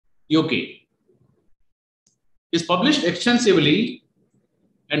UK. Is published extensively,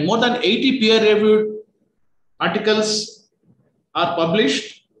 and more than 80 peer-reviewed articles are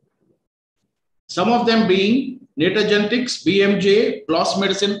published, some of them being Nature Genetics, BMJ, PLOS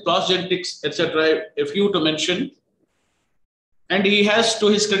Medicine, PLOS Genetics, etc., a few to mention. And he has, to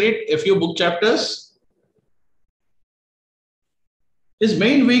his credit, a few book chapters. His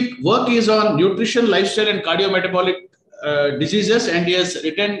main work is on nutrition, lifestyle, and cardiometabolic diseases, and he has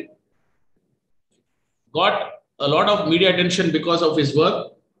got a lot of media attention because of his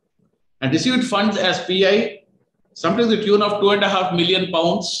work, and received funds as PI, something to the tune of £2.5 million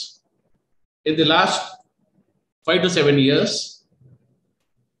in the last 5 to 7 years.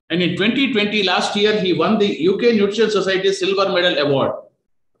 And in 2020, last year, he won the UK Nutrition Society Silver Medal Award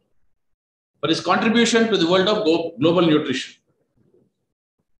for his contribution to the world of global nutrition.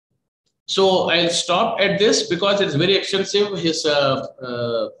 So I'll stop at this because it's very extensive, his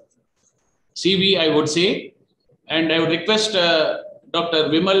CV, I would say. And I would request Dr.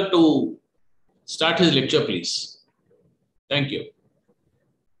 Vimal to start his lecture, please. Thank you.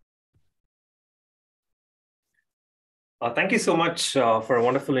 Thank you so much for a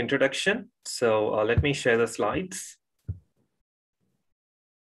wonderful introduction. So let me share the slides.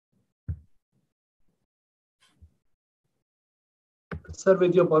 Sir,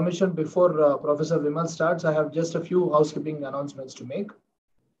 with your permission, before Professor Vimal starts, I have just a few housekeeping announcements to make.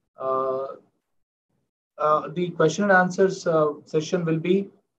 The question and answers session will be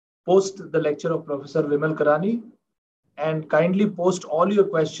post the lecture of Professor Vimal Karani, and kindly post all your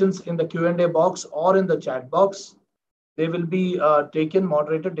questions in the Q&A box or in the chat box. They will be taken,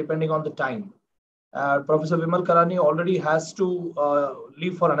 moderated, depending on the time. Professor Vimal Karani already has to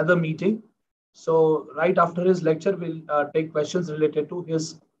leave for another meeting. So right after his lecture, we'll take questions related to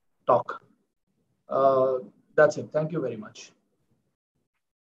his talk. That's it. Thank you very much.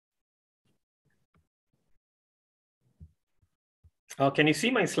 Can you see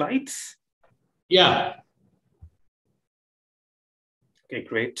my slides? Yeah. Okay,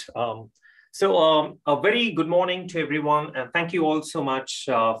 great. So a very good morning to everyone, and thank you all so much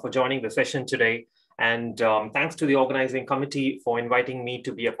for joining the session today. And thanks to the organizing committee for inviting me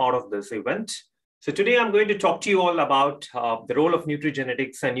to be a part of this event. So today I'm going to talk to you all about the role of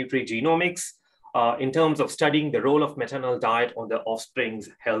nutrigenetics and nutrigenomics in terms of studying the role of maternal diet on the offspring's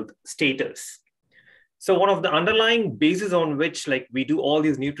health status. So one of the underlying bases on which we do all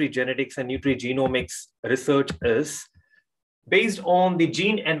these nutrigenetics and nutrigenomics research is based on the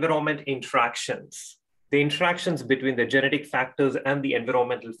gene-environment interactions, the interactions between the genetic factors and the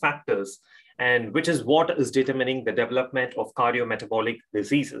environmental factors, and which is what is determining the development of cardiometabolic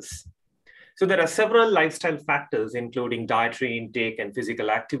diseases. So there are several lifestyle factors, including dietary intake and physical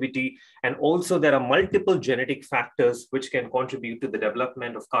activity. And also there are multiple genetic factors which can contribute to the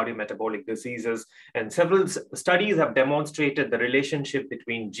development of cardiometabolic diseases. And several studies have demonstrated the relationship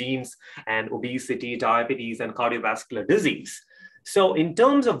between genes and obesity, diabetes, and cardiovascular disease. So in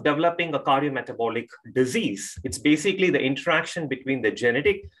terms of developing a cardiometabolic disease, it's basically the interaction between the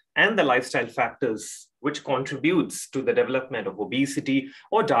genetic and the lifestyle factors which contributes to the development of obesity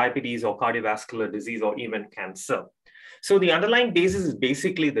or diabetes or cardiovascular disease or even cancer. So the underlying basis is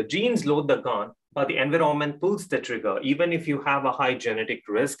basically the genes load the gun, but the environment pulls the trigger. Even if you have a high genetic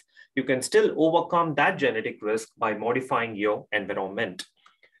risk, you can still overcome that genetic risk by modifying your environment.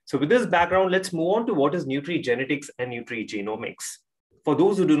 So with this background, let's move on to what is nutrigenetics and nutrigenomics. For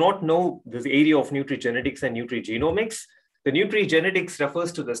those who do not know this area of nutrigenetics and nutrigenomics, the nutrigenetics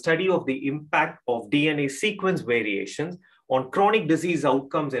refers to the study of the impact of DNA sequence variations on chronic disease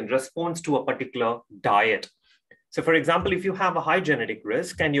outcomes in response to a particular diet. So for example, if you have a high genetic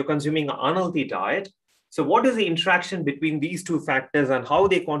risk and you're consuming an unhealthy diet, so what is the interaction between these two factors and how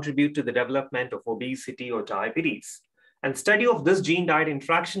they contribute to the development of obesity or diabetes? And study of this gene-diet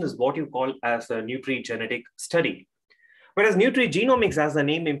interaction is what you call as a nutrigenetic study. Whereas nutrigenomics, as the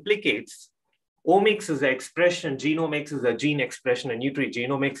name implicates, omics is the expression, genomics is the gene expression, and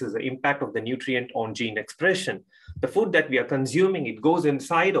nutrigenomics is the impact of the nutrient on gene expression. The food that we are consuming, it goes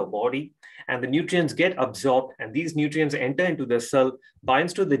inside our body and the nutrients get absorbed, and these nutrients enter into the cell,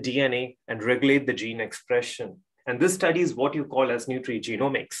 binds to the DNA and regulate the gene expression. And this study is what you call as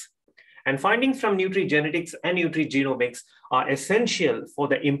nutrigenomics. And findings from nutrigenetics and nutrigenomics are essential for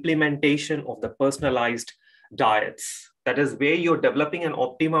the implementation of the personalized diets. That is where you're developing an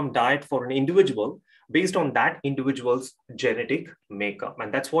optimum diet for an individual based on that individual's genetic makeup.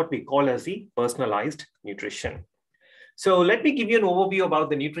 And that's what we call as the personalized nutrition. So let me give you an overview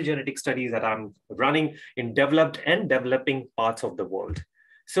about the nutrigenetic studies that I'm running in developed and developing parts of the world.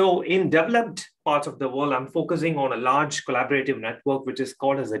 So in developed parts of the world, I'm focusing on a large collaborative network, which is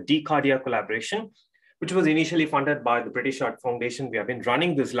called as a DCARDIA collaboration, which was initially funded by the British Heart Foundation. We have been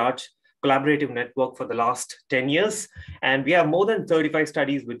running this large collaborative network for the last 10 years. And we have more than 35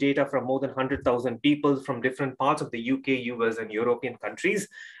 studies with data from more than 100,000 people from different parts of the UK, US, and European countries.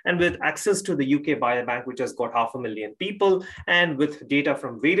 And with access to the UK Biobank, which has got 500,000 people, and with data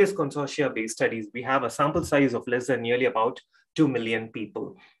from various consortia-based studies, we have a sample size of less than nearly about 2 million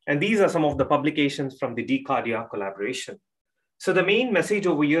people. And these are some of the publications from the DCARDIA collaboration. So the main message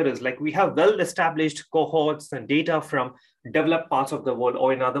over here is like we have well-established cohorts and data from developed parts of the world,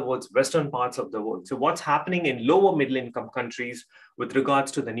 or in other words, Western parts of the world. So what's happening in lower middle income countries with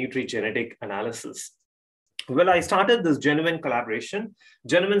regards to the nutrigenetic analysis? Well, I started this genuine collaboration.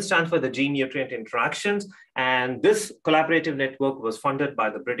 Genuine stands for the gene-nutrient interactions. And this collaborative network was funded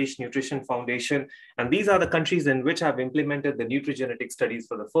by the British Nutrition Foundation. And these are the countries in which I've implemented the nutrigenetic studies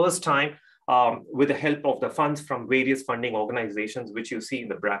for the first time with the help of the funds from various funding organizations, which you see in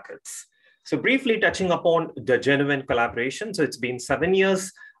the brackets. So briefly touching upon the genuine collaboration. So it's been 7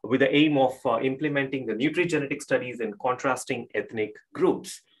 years with the aim of implementing the nutrigenetic studies in contrasting ethnic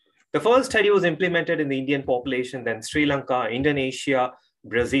groups. The first study was implemented in the Indian population, then Sri Lanka, Indonesia,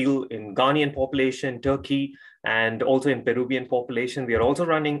 Brazil, in Ghanaian population, Turkey, and also in Peruvian population. We are also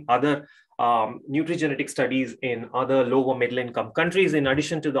running other nutrigenetic studies in other lower middle income countries, in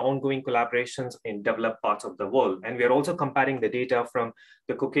addition to the ongoing collaborations in developed parts of the world. And we are also comparing the data from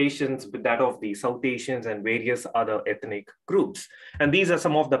the Caucasians with that of the South Asians and various other ethnic groups. And these are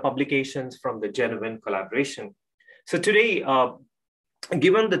some of the publications from the genuine collaboration. So today,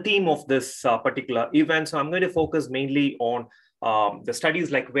 given the theme of this particular event, so I'm going to focus mainly on the studies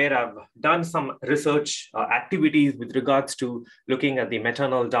like where I've done some research activities with regards to looking at the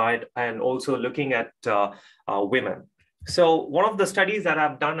maternal diet and also looking at women. So one of the studies that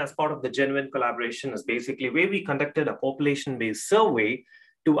I've done as part of the genuine collaboration is basically where we conducted a population-based survey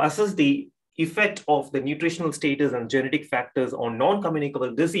to assess the effect of the nutritional status and genetic factors on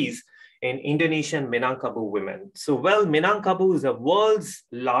non-communicable disease in Indonesian Minangkabau women. So, well, Minangkabau is the world's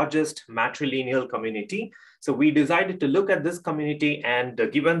largest matrilineal community. So we decided to look at this community, and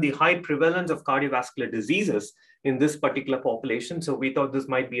given the high prevalence of cardiovascular diseases in this particular population, so we thought this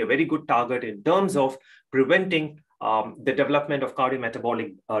might be a very good target in terms of preventing the development of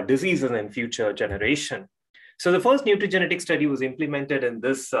cardiometabolic diseases in future generation. So the first nutrigenetic study was implemented in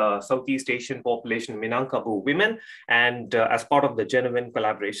this Southeast Asian population, Minangkabau women, and as part of the genuine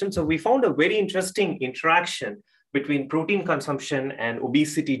collaboration. So we found a very interesting interaction between protein consumption and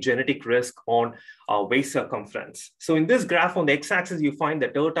obesity genetic risk on waist circumference. So in this graph, on the x-axis, you find the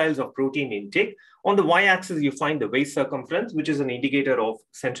tertiles of protein intake. On the y-axis, you find the waist circumference, which is an indicator of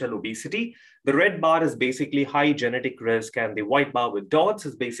central obesity. The red bar is basically high genetic risk, and the white bar with dots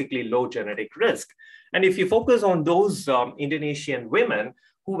is basically low genetic risk. And if you focus on those Indonesian women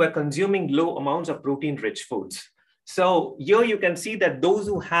who were consuming low amounts of protein-rich foods. So here you can see that those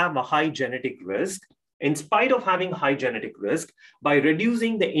who have a high genetic risk, in spite of having high genetic risk, by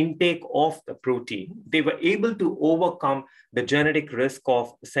reducing the intake of the protein, they were able to overcome the genetic risk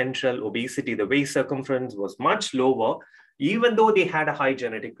of central obesity. The waist circumference was much lower, even though they had a high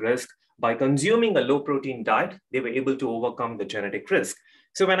genetic risk. By consuming a low protein diet, they were able to overcome the genetic risk.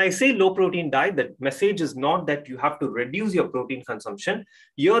 So when I say low protein diet, the message is not that you have to reduce your protein consumption.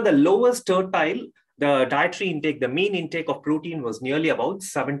 Here, the lowest tertile, the dietary intake, the mean intake of protein was nearly about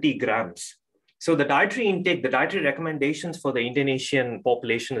 70 grams. So the dietary intake, the dietary recommendations for the Indonesian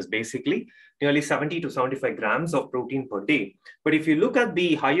population is basically nearly 70 to 75 grams of protein per day. But if you look at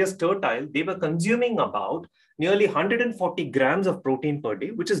the highest tertile, they were consuming about nearly 140 grams of protein per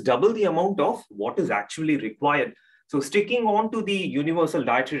day, which is double the amount of what is actually required. So sticking on to the universal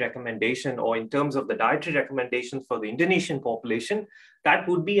dietary recommendation, or in terms of the dietary recommendations for the Indonesian population, that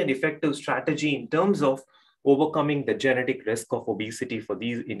would be an effective strategy in terms of overcoming the genetic risk of obesity for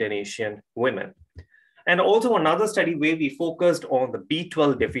these Indonesian women. And also another study where we focused on the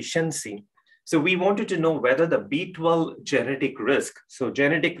B12 deficiency. So we wanted to know whether the B12 genetic risk, so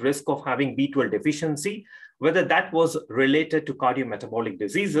genetic risk of having B12 deficiency, whether that was related to cardiometabolic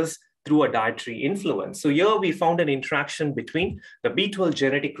diseases through a dietary influence. So here we found an interaction between the B12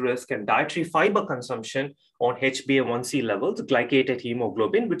 genetic risk and dietary fiber consumption on HbA1c levels, glycated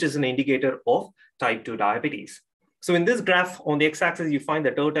hemoglobin, which is an indicator of type 2 diabetes. So in this graph, on the x-axis, you find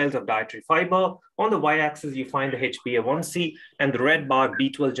the tertiles of dietary fiber. On the y-axis, you find the HbA1c, and the red bar,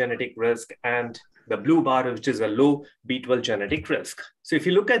 B12 genetic risk, and the blue bar, which is a low B12 genetic risk. So if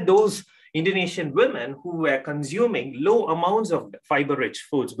you look at those Indonesian women who were consuming low amounts of fiber-rich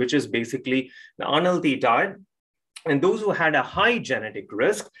foods, which is basically the unhealthy diet, And those who had a high genetic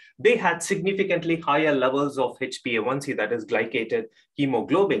risk, they had significantly higher levels of HbA1c, that is glycated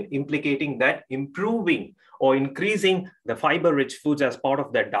hemoglobin, implicating that improving or increasing the fiber-rich foods as part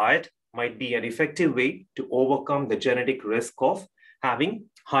of their diet might be an effective way to overcome the genetic risk of having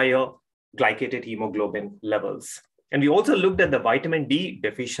higher glycated hemoglobin levels. And we also looked at the vitamin D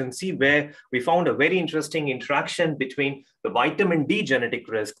deficiency, where we found a very interesting interaction between the vitamin D genetic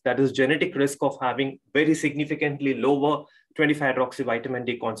risk, that is genetic risk of having very significantly lower 25-hydroxyvitamin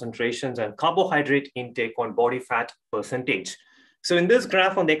D concentrations, and carbohydrate intake on body fat percentage. So in this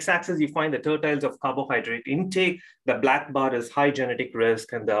graph on the x-axis, you find the tertiles of carbohydrate intake. The black bar is high genetic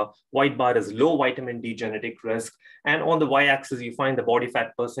risk and the white bar is low vitamin D genetic risk. And on the y-axis, you find the body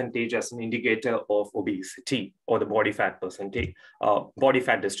fat percentage as an indicator of obesity or the body fat percentage, body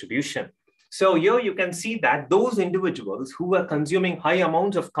fat distribution. So here you can see that those individuals who were consuming high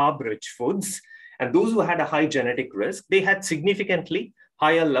amounts of carb-rich foods and those who had a high genetic risk, they had significantly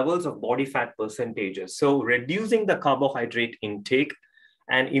higher levels of body fat percentages. So reducing the carbohydrate intake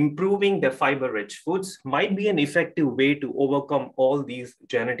and improving the fiber-rich foods might be an effective way to overcome all these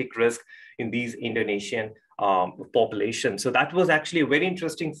genetic risks in these Indonesian population. So that was actually a very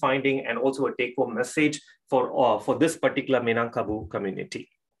interesting finding and also a take-home message for this particular Minangkabau community.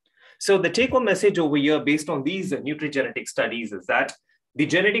 So the take-home message over here based on these nutrigenetic studies is that the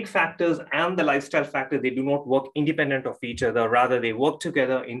genetic factors and the lifestyle factors, they do not work independent of each other. Rather, they work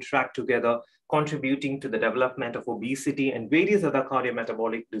together, interact together, contributing to the development of obesity and various other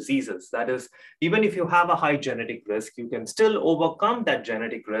cardiometabolic diseases. That is, even if you have a high genetic risk, you can still overcome that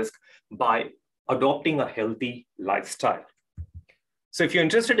genetic risk by adopting a healthy lifestyle. So if you're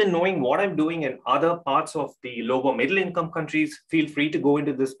interested in knowing what I'm doing in other parts of the lower middle income countries, feel free to go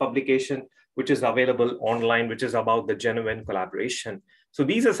into this publication, which is available online, which is about the genuine collaboration. So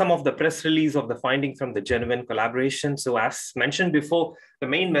these are some of the press release of the findings from the genuine collaboration. So as mentioned before, the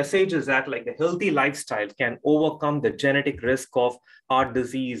main message is that like the healthy lifestyle can overcome the genetic risk of heart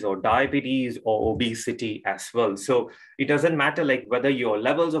disease or diabetes or obesity as well. So it doesn't matter like whether your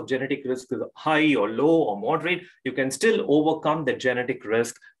levels of genetic risk is high or low or moderate, you can still overcome the genetic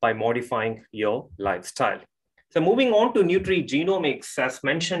risk by modifying your lifestyle. So moving on to nutrigenomics, as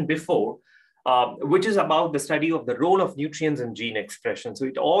mentioned before, which is about the study of the role of nutrients in gene expression. So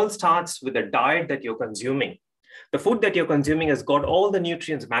it all starts with the diet that you're consuming. The food that you're consuming has got all the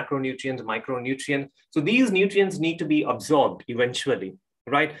nutrients, macronutrients, micronutrients. So these nutrients need to be absorbed eventually,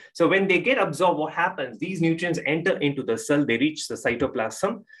 right? So when they get absorbed, what happens? These nutrients enter into the cell, they reach the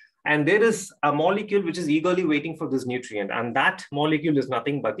cytoplasm, and there is a molecule which is eagerly waiting for this nutrient. And that molecule is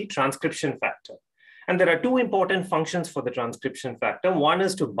nothing but the transcription factor. And there are two important functions for the transcription factor. One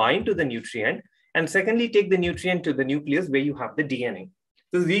is to bind to the nutrient, and secondly, take the nutrient to the nucleus where you have the DNA.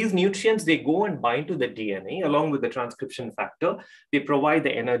 So these nutrients, they go and bind to the DNA along with the transcription factor. They provide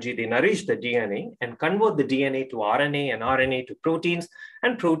the energy, they nourish the DNA and convert the DNA to RNA and RNA to proteins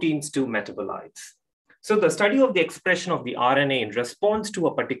and proteins to metabolites. So the study of the expression of the RNA in response to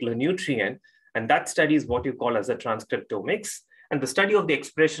a particular nutrient, and that study is what you call as a transcriptomics. And the study of the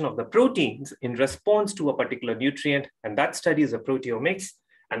expression of the proteins in response to a particular nutrient, and that study is a proteomics.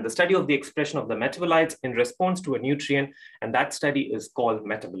 And the study of the expression of the metabolites in response to a nutrient, and that study is called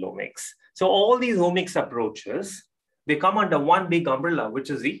metabolomics. So all these omics approaches, they come under one big umbrella, which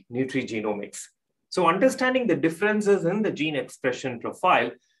is the nutrigenomics. So understanding the differences in the gene expression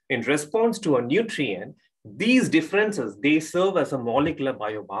profile in response to a nutrient, these differences, they serve as a molecular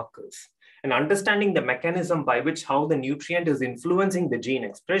biomarkers. And understanding the mechanism by which how the nutrient is influencing the gene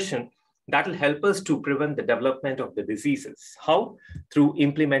expression, that will help us to prevent the development of the diseases. How? Through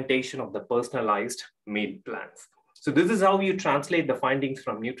implementation of the personalized meal plans. So this is how you translate the findings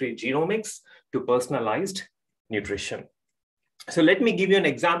from nutrigenomics to personalized nutrition. So let me give you an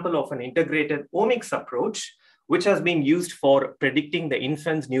example of an integrated omics approach, which has been used for predicting the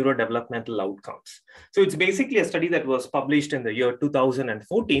infant's neurodevelopmental outcomes. So it's basically a study that was published in the year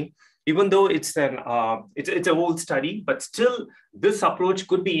 2014. Even though it's an old study, but still this approach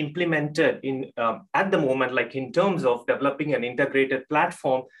could be implemented in at the moment, like in terms of developing an integrated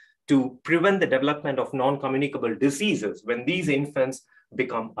platform to prevent the development of non-communicable diseases when these infants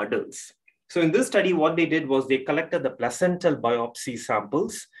become adults. So in this study, what they did was they collected the placental biopsy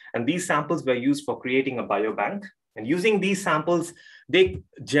samples, and these samples were used for creating a biobank. And using these samples, they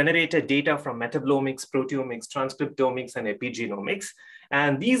generated data from metabolomics, proteomics, transcriptomics, and epigenomics.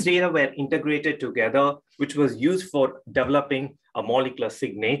 And these data were integrated together, which was used for developing a molecular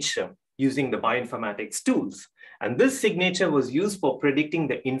signature using the bioinformatics tools. And this signature was used for predicting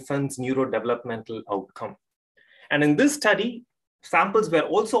the infant's neurodevelopmental outcome. And in this study, Samples were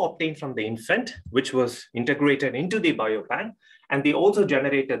also obtained from the infant, which was integrated into the biobank, and they also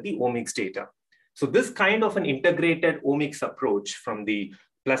generated the omics data. So this kind of an integrated omics approach from the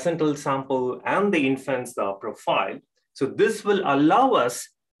placental sample and the infant's profile, so this will allow us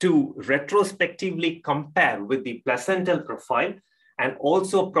to retrospectively compare with the placental profile and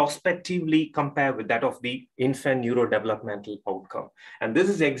also prospectively compare with that of the infant neurodevelopmental outcome. And this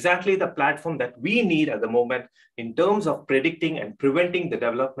is exactly the platform that we need at the moment in terms of predicting and preventing the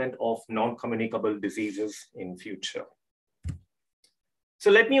development of non-communicable diseases in future.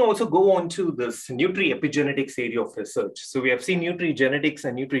 So let me also go on to this nutri-epigenetics area of research. So we have seen nutrigenetics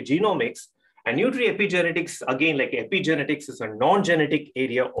and nutrigenomics, and nutri-epigenetics, again, like epigenetics, is a non-genetic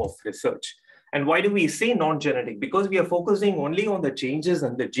area of research. And why do we say non-genetic? Because we are focusing only on the changes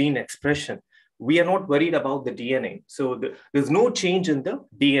in the gene expression. We are not worried about the DNA. So there's no change in the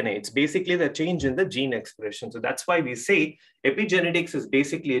DNA. It's basically the change in the gene expression. So that's why we say epigenetics is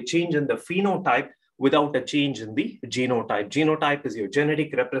basically a change in the phenotype without a change in the genotype. Genotype is your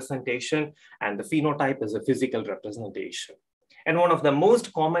genetic representation, and the phenotype is a physical representation. And one of the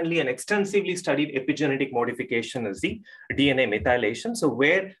most commonly and extensively studied epigenetic modification is the DNA methylation. So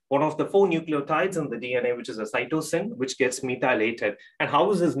where one of the 4 nucleotides in the DNA, which is a cytosine, which gets methylated. And how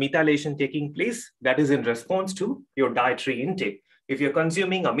is this methylation taking place? That is in response to your dietary intake. If you're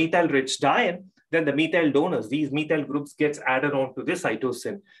consuming a methyl-rich diet, then the methyl donors, these methyl groups, gets added on to the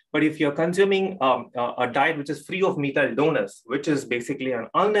cytosine. But if you're consuming a diet which is free of methyl donors, which is basically an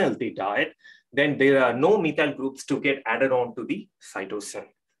unhealthy diet, then there are no methyl groups to get added on to the cytosine.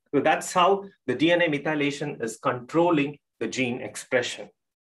 So that's how the DNA methylation is controlling the gene expression.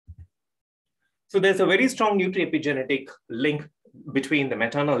 So there's a very strong nutri-epigenetic link between the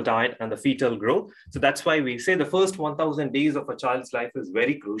maternal diet and the fetal growth. So that's why we say the first 1,000 days of a child's life is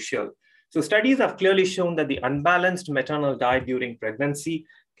very crucial. So studies have clearly shown that the unbalanced maternal diet during pregnancy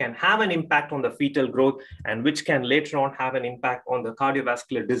can have an impact on the fetal growth, and which can later on have an impact on the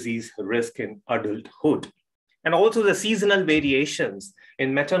cardiovascular disease risk in adulthood. And also the seasonal variations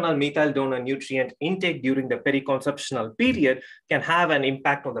in maternal methyl donor nutrient intake during the periconceptional period can have an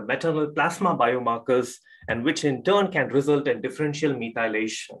impact on the maternal plasma biomarkers, and which in turn can result in differential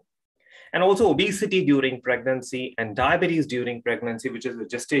methylation. And also obesity during pregnancy and diabetes during pregnancy, which is the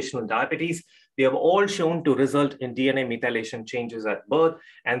gestational diabetes, they have all shown to result in DNA methylation changes at birth,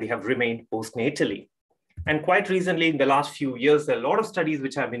 and they have remained postnatally. And quite recently, in the last few years, there are a lot of studies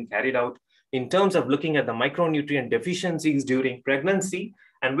which have been carried out in terms of looking at the micronutrient deficiencies during pregnancy,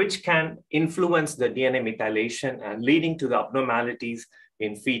 and which can influence the DNA methylation and leading to the abnormalities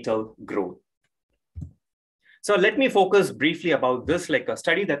in fetal growth. So let me focus briefly about this, like a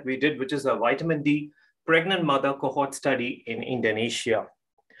study that we did, which is a vitamin D pregnant mother cohort study in Indonesia.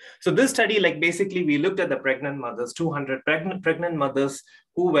 So this study, like basically we looked at the pregnant mothers, 200 pregnant mothers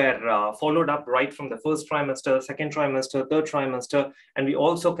who were followed up right from the first trimester, second trimester, third trimester, and we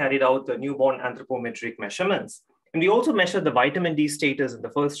also carried out the newborn anthropometric measurements. And we also measured the vitamin D status in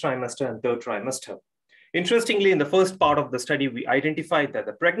the first trimester and third trimester. Interestingly, in the first part of the study, we identified that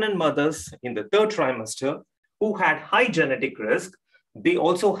the pregnant mothers in the third trimester who had high genetic risk, they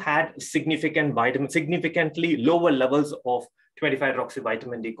also had significantly lower levels of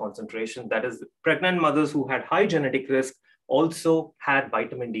 25-hydroxyvitamin D concentration. That is, pregnant mothers who had high genetic risk also had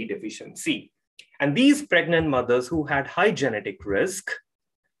vitamin D deficiency. And these pregnant mothers who had high genetic risk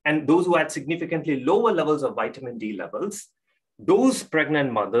and those who had significantly lower levels of vitamin D levels, those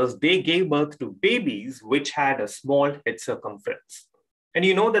pregnant mothers, they gave birth to babies which had a small head circumference. And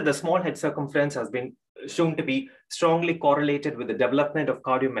you know that the small head circumference has been shown to be strongly correlated with the development of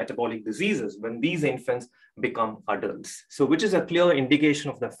cardiometabolic diseases when these infants become adults. So which is a clear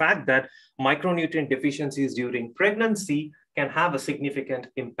indication of the fact that micronutrient deficiencies during pregnancy can have a significant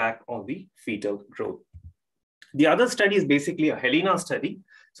impact on the fetal growth. The other study is basically a Helena study.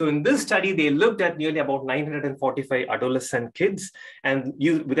 So in this study, they looked at nearly about 945 adolescent kids, and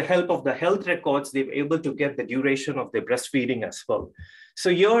with the help of the health records, they were able to get the duration of their breastfeeding as well. So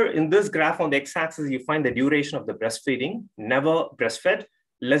here in this graph on the x-axis, you find the duration of the breastfeeding, never breastfed,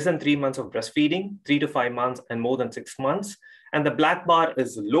 less than 3 months of breastfeeding, 3 to 5 months, and more than 6 months. And the black bar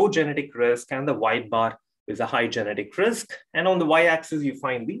is low genetic risk, and the white bar is a high genetic risk. And on the y-axis, you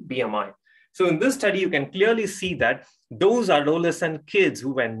find the BMI. So in this study, you can clearly see that those adolescent kids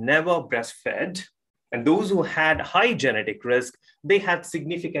who were never breastfed and those who had high genetic risk, they had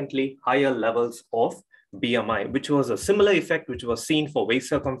significantly higher levels of BMI, which was a similar effect which was seen for waist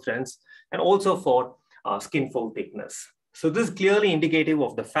circumference and also for skin fold thickness. So this is clearly indicative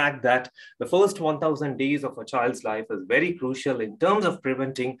of the fact that the first 1,000 days of a child's life is very crucial in terms of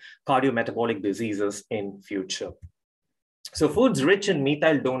preventing cardiometabolic diseases in future. So foods rich in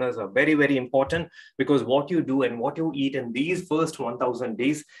methyl donors are very, very important, because what you do and what you eat in these first 1000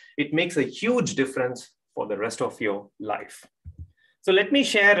 days, it makes a huge difference for the rest of your life. So let me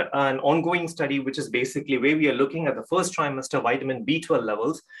share an ongoing study, which is basically where we are looking at the first trimester vitamin B12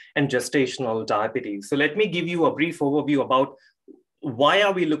 levels and gestational diabetes. So let me give you a brief overview about why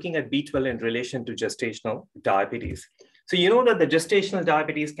are we looking at B12 in relation to gestational diabetes. So you know that the gestational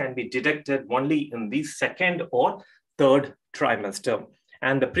diabetes can be detected only in the second or third trimester.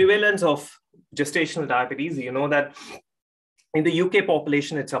 And the prevalence of gestational diabetes, you know that in the UK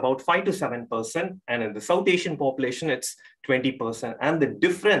population, it's about 5 to 7%. And in the South Asian population, it's 20%. And the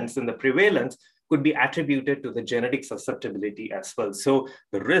difference in the prevalence could be attributed to the genetic susceptibility as well. So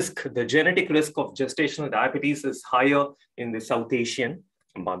the genetic risk of gestational diabetes is higher in the South Asian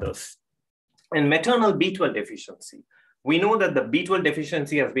mothers. And maternal B12 deficiency. We know that the B12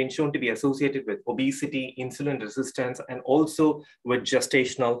 deficiency has been shown to be associated with obesity, insulin resistance, and also with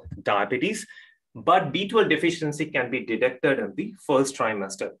gestational diabetes. But B12 deficiency can be detected in the first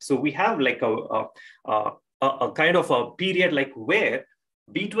trimester. So we have like a kind of a period like where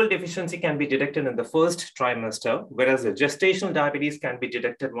B12 deficiency can be detected in the first trimester, whereas the gestational diabetes can be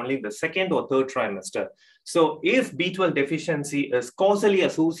detected only in the second or third trimester. So if B12 deficiency is causally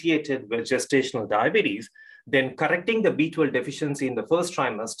associated with gestational diabetes, then correcting the B12 deficiency in the first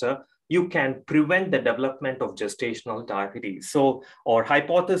trimester, you can prevent the development of gestational diabetes. So our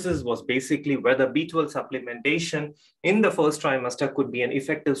hypothesis was basically whether B12 supplementation in the first trimester could be an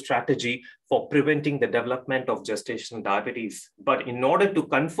effective strategy for preventing the development of gestational diabetes. But in order to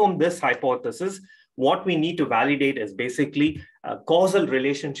confirm this hypothesis, what we need to validate is basically a causal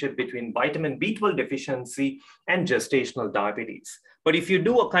relationship between vitamin B12 deficiency and gestational diabetes. But if you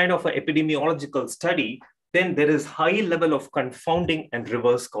do a kind of an epidemiological study, then there is high level of confounding and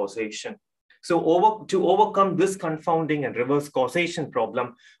reverse causation. So to overcome this confounding and reverse causation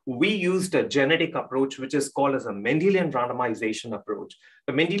problem, we used a genetic approach, which is called as a Mendelian randomization approach.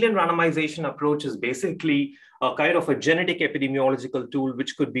 The Mendelian randomization approach is basically a kind of a genetic epidemiological tool,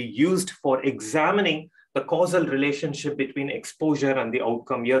 which could be used for examining the causal relationship between exposure and the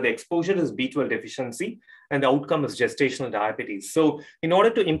outcome. Here, the exposure is B12 deficiency, and the outcome is gestational diabetes. So in order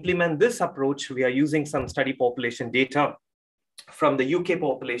to implement this approach, we are using some study population data from the UK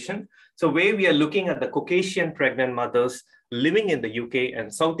population. So where we are looking at the Caucasian pregnant mothers living in the UK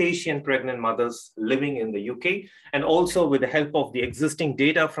and South Asian pregnant mothers living in the UK, and also with the help of the existing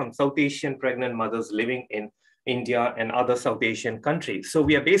data from South Asian pregnant mothers living in India and other South Asian countries. So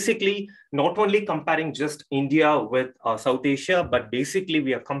we are basically not only comparing just India with South Asia, but basically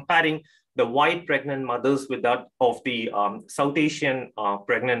we are comparing the white pregnant mothers with that of the South Asian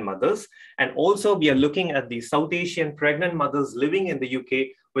pregnant mothers. And also we are looking at the South Asian pregnant mothers living in the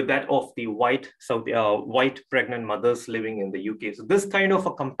UK with that of the white pregnant mothers living in the UK. So this kind of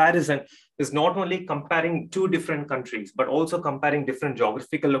a comparison is not only comparing two different countries, but also comparing different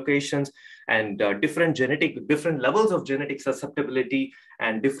geographical locations and different levels of genetic susceptibility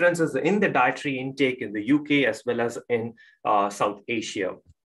and differences in the dietary intake in the UK as well as in South Asia.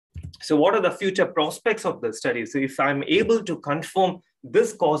 So what are the future prospects of the study? So if I'm able to confirm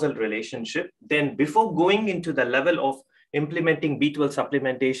this causal relationship, then before going into the level of implementing B12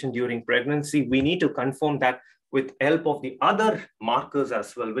 supplementation during pregnancy, we need to confirm that with help of the other markers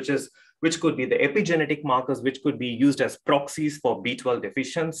as well, which could be the epigenetic markers, which could be used as proxies for B12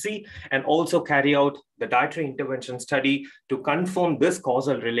 deficiency, and also carry out the dietary intervention study to confirm this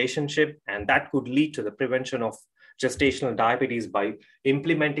causal relationship. And that could lead to the prevention of gestational diabetes by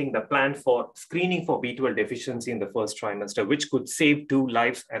implementing the plan for screening for B12 deficiency in the first trimester, which could save 2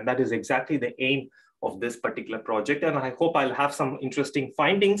 lives. And that is exactly the aim of this particular project. And I hope I'll have some interesting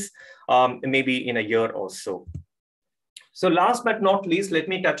findings maybe in a year or so. So last but not least, let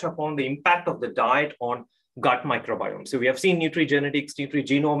me touch upon the impact of the diet on gut microbiome. So we have seen nutrigenetics,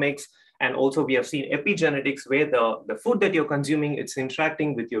 nutrigenomics, and also we have seen epigenetics, where the food that you're consuming, it's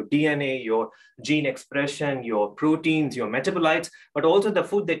interacting with your DNA, your gene expression, your proteins, your metabolites, but also the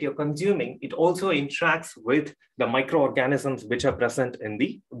food that you're consuming, it also interacts with the microorganisms which are present in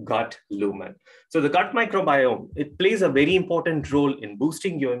the gut lumen. So the gut microbiome, it plays a very important role in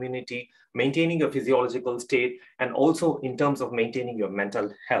boosting your immunity, maintaining your physiological state, and also in terms of maintaining your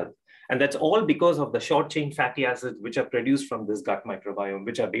mental health. And that's all because of the short chain fatty acids which are produced from this gut microbiome,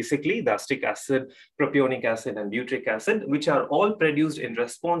 which are basically the acetic acid, propionic acid, and butyric acid, which are all produced in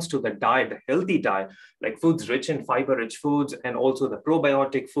response to the diet, the healthy diet, like foods rich in fiber-rich foods, and also the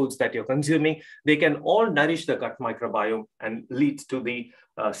probiotic foods that you're consuming. They can all nourish the gut microbiome and lead to the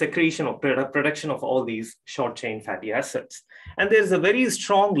secretion or production of all these short chain fatty acids. And there's a very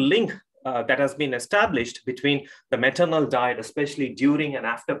strong link that has been established between the maternal diet, especially during and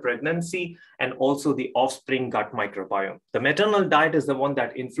after pregnancy, and also the offspring gut microbiome. The maternal diet is the one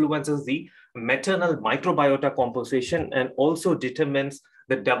that influences the maternal microbiota composition and also determines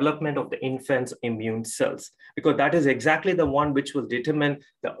the development of the infant's immune cells, because that is exactly the one which will determine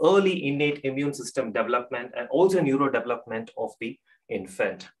the early innate immune system development and also neurodevelopment of the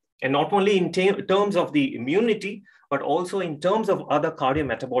infant. And not only in terms of the immunity, but also in terms of other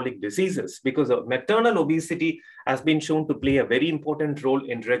cardiometabolic diseases, because maternal obesity has been shown to play a very important role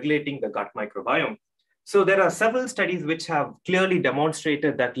in regulating the gut microbiome. So there are several studies which have clearly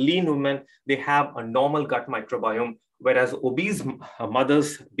demonstrated that lean women, they have a normal gut microbiome, whereas obese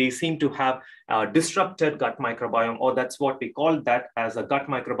mothers, they seem to have a disrupted gut microbiome, or that's what we call that as a gut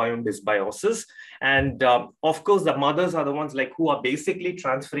microbiome dysbiosis. And of course, the mothers are the ones like who are basically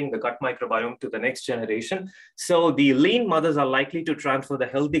transferring the gut microbiome to the next generation. So the lean mothers are likely to transfer the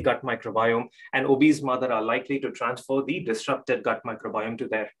healthy gut microbiome, and obese mothers are likely to transfer the disrupted gut microbiome to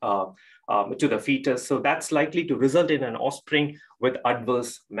their to the fetus. So that's likely to result in an offspring with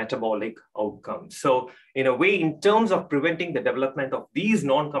adverse metabolic outcomes. So in a way, in terms of preventing the development of these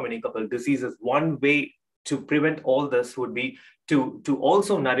non-communicable diseases, one way to prevent all this would be to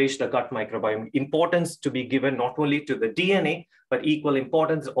also nourish the gut microbiome. Importance to be given not only to the DNA, but equal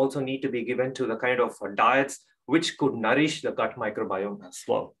importance also need to be given to the kind of diets which could nourish the gut microbiome as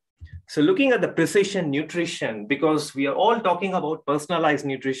well. So looking at the precision nutrition, because we are all talking about personalized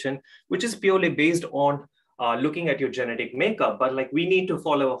nutrition, which is purely based on looking at your genetic makeup, but like we need to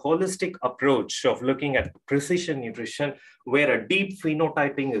follow a holistic approach of looking at precision nutrition where a deep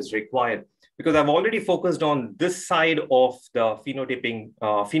phenotyping is required. Because I've already focused on this side of the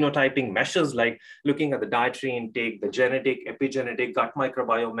phenotyping measures, like looking at the dietary intake, the genetic, epigenetic, gut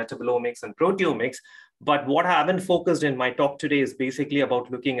microbiome, metabolomics, and proteomics. But what I haven't focused in my talk today is basically about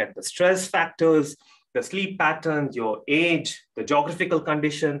looking at the stress factors, the sleep patterns, your age, the geographical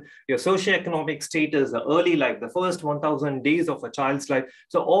condition, your socioeconomic status, the early life, the first 1,000 days of a child's life.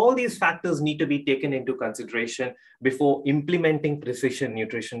 So all these factors need to be taken into consideration before implementing precision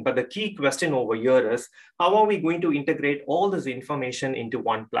nutrition. But the key question over here is, how are we going to integrate all this information into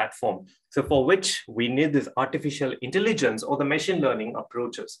one platform? So for which we need this artificial intelligence or the machine learning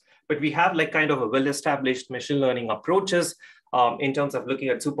approaches. But we have like kind of a well-established machine learning approaches in terms of looking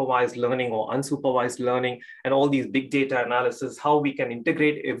at supervised learning or unsupervised learning and all these big data analysis, how we can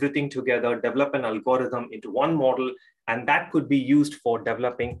integrate everything together, develop an algorithm into one model, and that could be used for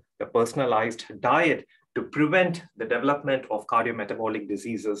developing the personalized diet to prevent the development of cardiometabolic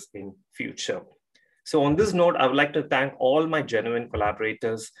diseases in future. So on this note, I would like to thank all my genuine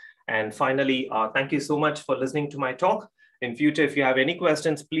collaborators. And finally, thank you so much for listening to my talk. In future, if you have any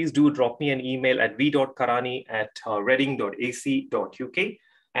questions, please do drop me an email at v.karani@reading.ac.uk.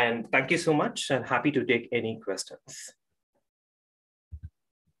 And thank you so much, and happy to take any questions.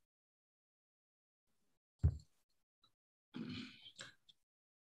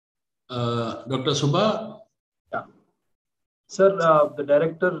 Dr. Subha? Yeah. Sir, the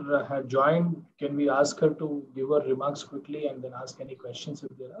director had joined. Can we ask her to give her remarks quickly and then ask any questions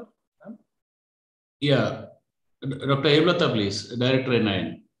if there are? Yeah. Dr. Hemlata, please, Director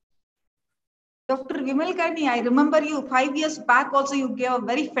NIN. Dr. Vimal Karni, I remember you 5 years back also, you gave a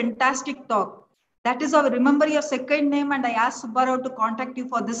very fantastic talk. That is how I remember your second name, and I asked Subbarao to contact you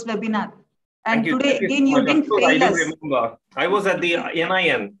for this webinar. And today again, you didn't fail us. Remember. I was at the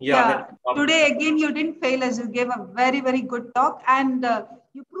NIN. Yeah. Today again, you didn't fail us. You gave a very, very good talk, and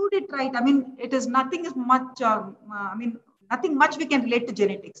you proved it right. I mean, it is nothing is much. Nothing much we can relate to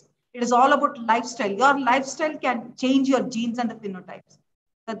genetics. It is all about lifestyle. Your lifestyle can change your genes and the phenotypes.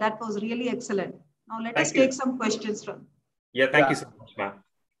 So that was really excellent. Now let us take some questions from. Yeah, thank you so much, ma'am.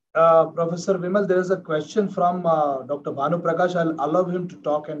 Professor Vimal, there is a question from Dr. Bhanu Prakash. I'll allow him to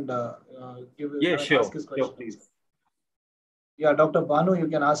talk and ask his question. Sure, please. Yeah, Dr. Bhanu, you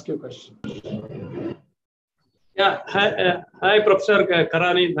can ask your question. Yeah, hi, Professor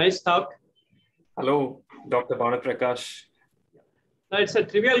Karani. Nice talk. Hello, Dr. Bhanu Prakash. Now, it's a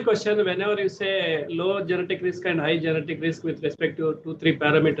trivial question. Whenever you say low genetic risk and high genetic risk with respect to 2-3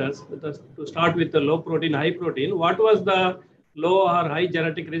 parameters, to start with the low protein, high protein, what was the low or high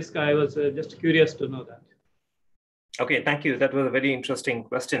genetic risk? I was just curious to know that. Okay, thank you. That was a very interesting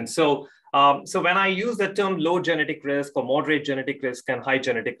question. So when I use the term low genetic risk or moderate genetic risk and high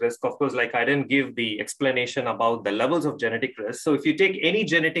genetic risk, of course, like I didn't give the explanation about the levels of genetic risk. So if you take any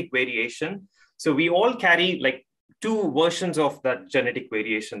genetic variation, so we all carry like 2 versions of that genetic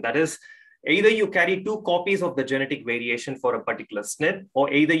variation. That is, either you carry 2 copies of the genetic variation for a particular SNP,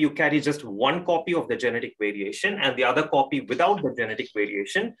 or either you carry just 1 copy of the genetic variation and the other copy without the genetic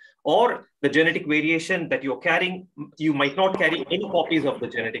variation, or the genetic variation that you're carrying, you might not carry any copies of the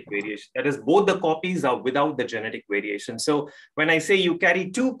genetic variation. That is, both the copies are without the genetic variation. So when I say you carry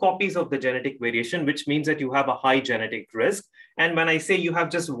 2 copies of the genetic variation, which means that you have a high genetic risk. And when I say you have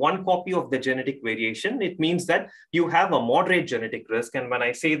just 1 copy of the genetic variation, it means that you have a moderate genetic risk. And when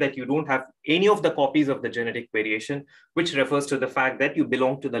I say that you don't have any of the copies of the genetic variation, which refers to the fact that you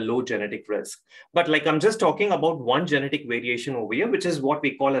belong to the low genetic risk. But like I'm just talking about 1 genetic variation over here, which is what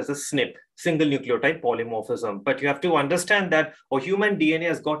we call as a SNP, single nucleotide polymorphism. But you have to understand that our human DNA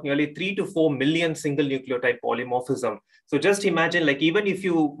has got nearly 3 to 4 million single nucleotide polymorphism. So just imagine, like, even if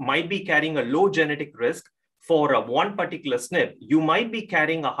you might be carrying a low genetic risk for one particular SNP, you might be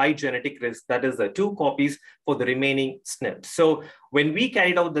carrying a high genetic risk, that is the 2 copies for the remaining SNPs. So when we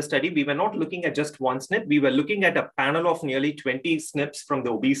carried out the study, we were not looking at just 1 SNP, we were looking at a panel of nearly 20 SNPs from the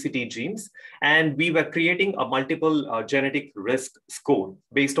obesity genes, and we were creating a multiple genetic risk score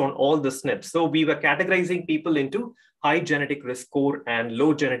based on all the SNPs. So we were categorizing people into high genetic risk score and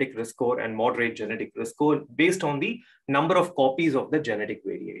low genetic risk score and moderate genetic risk score based on the number of copies of the genetic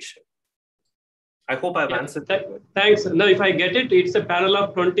variation. I hope I've answered that. Thanks. Now, if I get it, it's a panel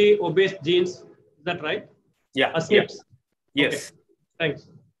of 20 obese genes. Is that right? Yeah. SNPs. Yes. Okay. Thanks.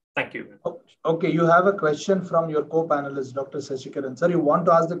 Thank you. Okay, you have a question from your co-panelist, Dr. Sashikaran. Sir, you want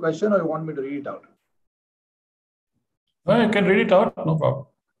to ask the question or you want me to read it out? No, you can read it out, no problem.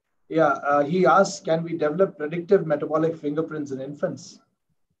 Yeah, he asks, can we develop predictive metabolic fingerprints in infants?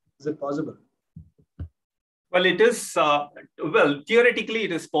 Is it possible? Well, it is, well, theoretically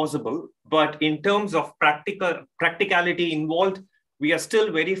it is possible, but in terms of practicality involved, we are still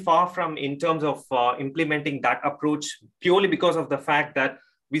very far from in terms of implementing that approach, purely because of the fact that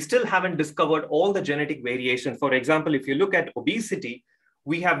we still haven't discovered all the genetic variation. For example, if you look at obesity,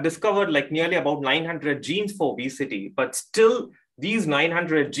 we have discovered like nearly about 900 genes for obesity, but still these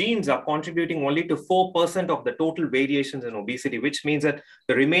 900 genes are contributing only to 4% of the total variations in obesity, which means that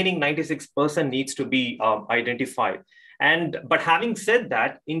the remaining 96% needs to be identified. But having said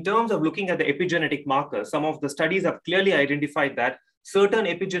that, in terms of looking at the epigenetic markers, some of the studies have clearly identified that certain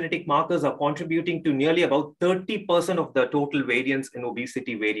epigenetic markers are contributing to nearly about 30% of the total variance in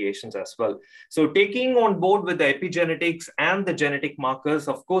obesity variations as well. So taking on board with the epigenetics and the genetic markers,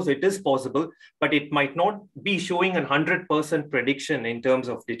 of course, it is possible, but it might not be showing a 100% prediction in terms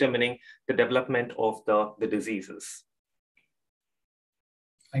of determining the development of the diseases.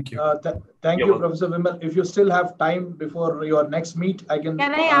 Thank you. Thank you, Professor Vimal. If you still have time before your next meet, I can.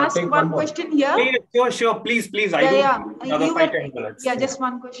 Can I ask take one question here? Yeah, sure, please. Another 5-10 minutes. Yeah, just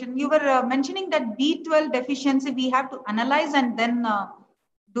one question. You were mentioning that B12 deficiency, we have to analyze and then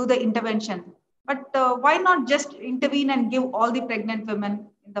do the intervention. But why not just intervene and give all the pregnant women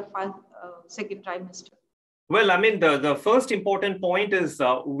in the second trimester? Well, I mean, the first important point is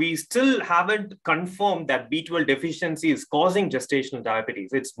we still haven't confirmed that B12 deficiency is causing gestational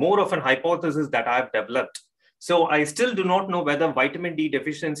diabetes. It's more of an hypothesis that I've developed. So I still do not know whether vitamin D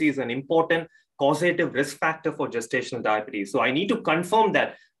deficiency is an important causative risk factor for gestational diabetes. So I need to confirm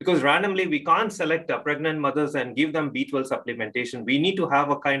that, because randomly we can't select pregnant mothers and give them B12 supplementation. We need to have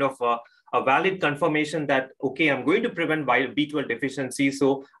a kind of a valid confirmation that, okay, I'm going to prevent B12 deficiency,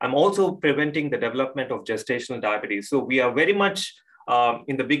 so I'm also preventing the development of gestational diabetes. So we are very much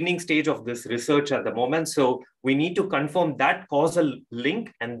in the beginning stage of this research at the moment. So we need to confirm that causal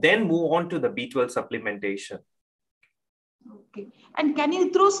link and then move on to the B12 supplementation. Okay. And can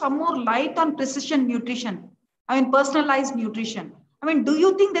you throw some more light on precision nutrition? I mean, personalized nutrition. I mean, do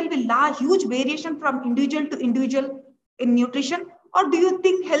you think there will be huge variation from individual to individual in nutrition? Or do you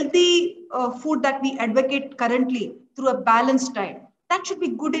think healthy food that we advocate currently through a balanced diet, that should be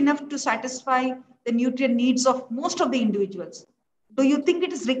good enough to satisfy the nutrient needs of most of the individuals? Do you think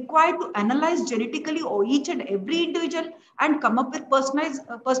it is required to analyze genetically or each and every individual and come up with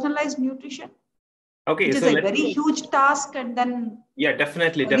personalized nutrition? Okay, which is a very huge task, and then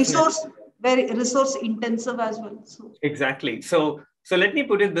definitely. Very resource intensive as well. So. Exactly. So let me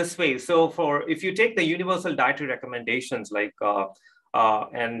put it this way. So if you take the universal dietary recommendations, like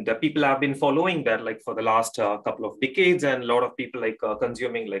and people have been following that like for the last couple of decades, and a lot of people like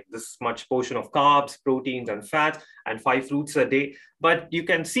consuming like this much portion of carbs, proteins, and fats, and 5 fruits a day. But you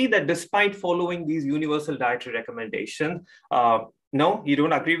can see that despite following these universal dietary recommendations, no, you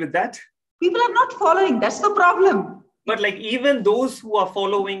don't agree with that? People are not following. That's the problem. But like even those who are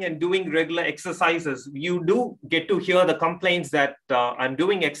following and doing regular exercises, you do get to hear the complaints that I'm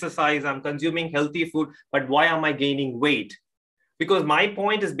doing exercise, I'm consuming healthy food, but why am I gaining weight? Because my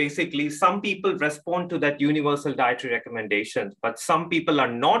point is basically some people respond to that universal dietary recommendation, but some people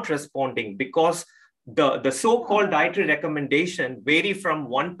are not responding because the so-called dietary recommendation vary from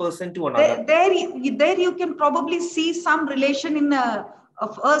one person to another. There you can probably see some relation in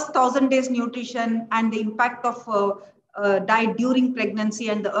of first 1,000 days nutrition and the impact of diet during pregnancy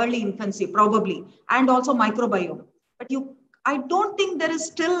and the early infancy, probably, and also microbiome. But I don't think there is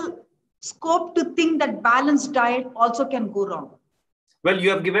still scope to think that balanced diet also can go wrong. Well,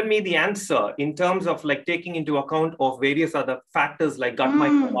 you have given me the answer in terms of like taking into account of various other factors like gut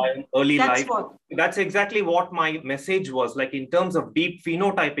microbiome, early life. That's exactly what my message was. Like in terms of deep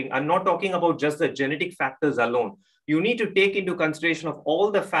phenotyping, I'm not talking about just the genetic factors alone. You need to take into consideration of all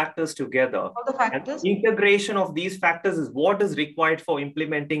the factors together. All the factors. And integration of these factors is what is required for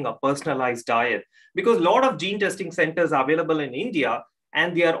implementing a personalized diet. Because a lot of gene testing centers are available in India,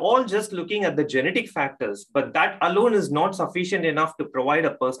 and they are all just looking at the genetic factors, but that alone is not sufficient enough to provide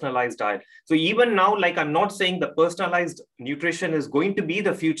a personalized diet. So even now, like I'm not saying the personalized nutrition is going to be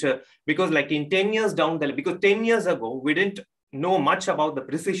the future, because like in 10 years down the line, because 10 years ago, we didn't know much about the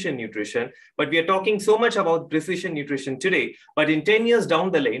precision nutrition, but we are talking so much about precision nutrition today. But in 10 years down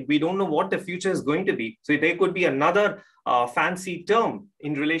the lane, we don't know what the future is going to be. So there could be another fancy term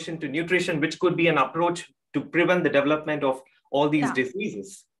in relation to nutrition, which could be an approach to prevent the development of all these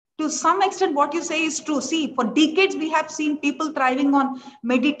diseases. To some extent, what you say is true. See, for decades, we have seen people thriving on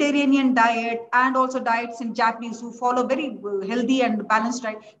Mediterranean diet and also diets in Japanese who follow very healthy and balanced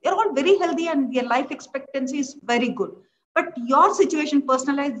diet. They're all very healthy and their life expectancy is very good. But your situation,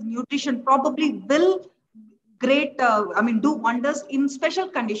 personalized nutrition, probably will do wonders in special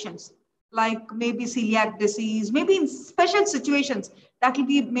conditions, like maybe celiac disease, maybe in special situations. That will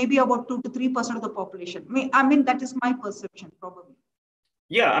be maybe about 2 to 3% of the population. That is my perception, probably.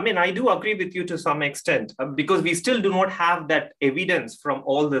 Yeah, I do agree with you to some extent, because we still do not have that evidence from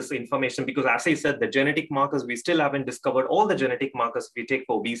all this information, because as I said, the genetic markers, we still haven't discovered all the genetic markers we take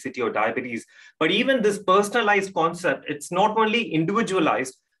for obesity or diabetes. But even this personalized concept, it's not only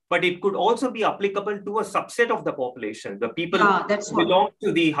individualized, but it could also be applicable to a subset of the population, the people who belong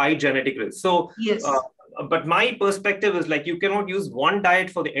to the high genetic risk. So, yes. But my perspective is like, you cannot use one diet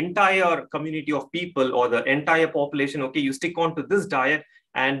for the entire community of people or the entire population. Okay, you stick on to this diet,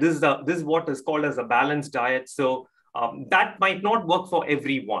 and this is what is called as a balanced diet. So that might not work for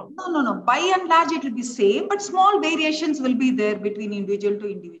everyone. No. By and large, it will be same, but small variations will be there between individual to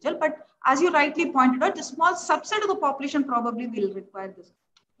individual. But as you rightly pointed out, the small subset of the population probably will require this.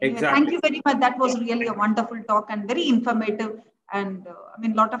 Anyway, exactly. Thank you very much. That was really a wonderful talk and very informative. And a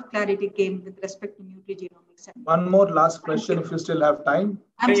lot of clarity came with respect to nutrigenomics. One more last question, if you still have time.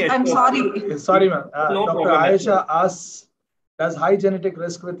 I'm sorry. Sorry, ma'am. No Dr. problem. Ayesha asks, does high genetic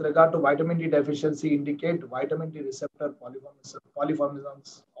risk with regard to vitamin D deficiency indicate vitamin D receptor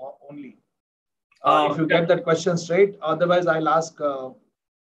polypharmacy only? If you get that question straight, otherwise I'll ask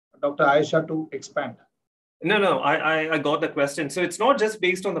Dr. Ayesha to expand. No, I got the question. So it's not just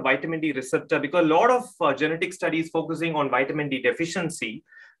based on the vitamin D receptor, because a lot of genetic studies focusing on vitamin D deficiency,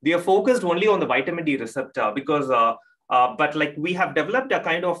 they are focused only on the vitamin D receptor, because but like we have developed a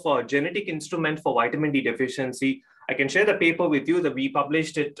kind of genetic instrument for vitamin D deficiency. I can share the paper with you that we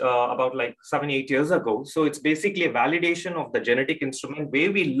published it about like 7-8 years ago. So it's basically a validation of the genetic instrument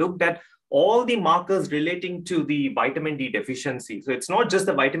where we looked at all the markers relating to the vitamin D deficiency. So it's not just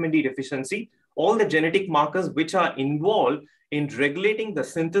the vitamin D deficiency, all the genetic markers which are involved in regulating the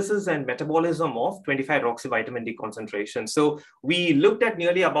synthesis and metabolism of 25-hydroxyvitamin D concentration. So we looked at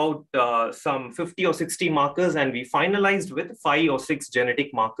nearly about some 50 or 60 markers, and we finalized with 5 or 6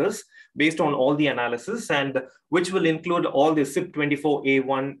 genetic markers based on all the analysis, and which will include all the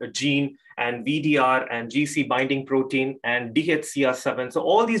CYP24A1 gene and VDR and GC binding protein and DHCR7. So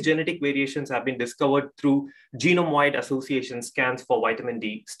all these genetic variations have been discovered through genome-wide association scans for vitamin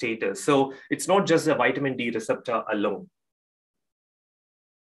D status. So it's not just the vitamin D receptor alone.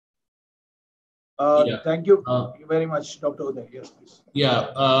 Thank you very much, Dr. Uday. Yes, please. Yeah.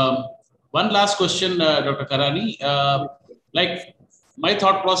 One last question, Dr. Karani. Like my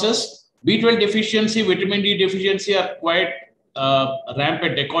thought process, B12 deficiency, vitamin D deficiency are quite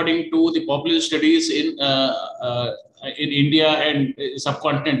rampant according to the population studies in India and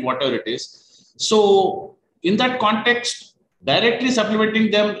subcontinent, whatever it is. So in that context, directly supplementing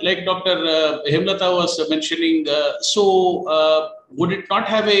them, like Dr. Hemlata was mentioning, would it not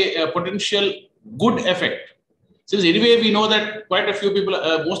have a potential good effect? Since anyway, we know that quite a few people,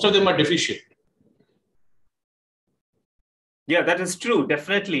 most of them are deficient. Yeah, that is true,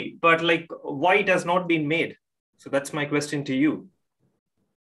 definitely. But like, why it has not been made? So that's my question to you.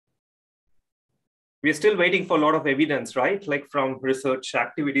 we're still waiting for a lot of evidence, right? Like from research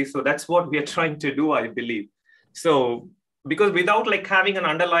activities. So that's what we are trying to do, I believe. So because without like having an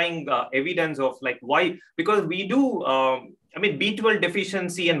underlying evidence of like why, because we do, I mean, B12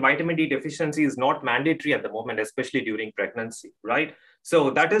 deficiency and vitamin D deficiency is not mandatory at the moment, especially during pregnancy, right? So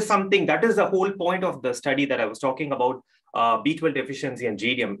that is something, that is the whole point of the study that I was talking about, B12 deficiency and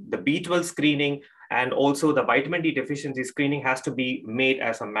GDM. The B12 screening and also the vitamin D deficiency screening has to be made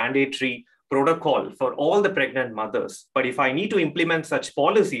as a mandatory protocol for all the pregnant mothers. But if I need to implement such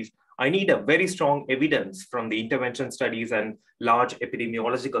policies, I need a very strong evidence from the intervention studies and large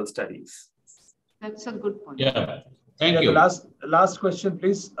epidemiological studies. That's a good point. Yeah, thank you. The last question,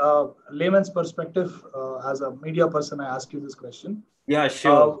 please. Layman's perspective, as a media person, I ask you this question. Yeah,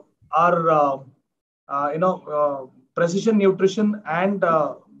 sure. Precision nutrition and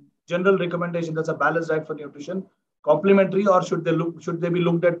general recommendation, that's a balanced diet for nutrition, complementary, or should they be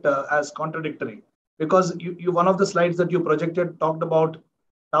looked at as contradictory? Because you one of the slides that you projected talked about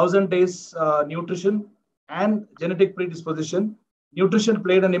 1,000 days nutrition and genetic predisposition. Nutrition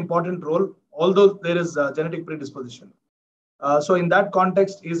played an important role, although there is genetic predisposition. So in that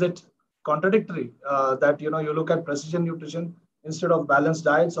context, is it contradictory that you look at precision nutrition instead of balanced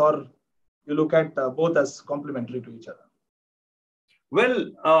diets, or you look at both as complementary to each other?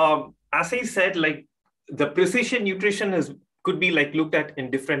 Well, as I said, like the precision nutrition could be like looked at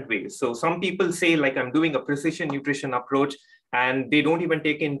in different ways. So some people say like I'm doing a precision nutrition approach and they don't even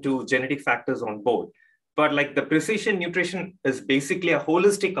take into genetic factors on board. But like the precision nutrition is basically a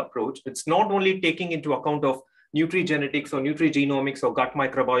holistic approach. It's not only taking into account of nutrigenetics or nutrigenomics or gut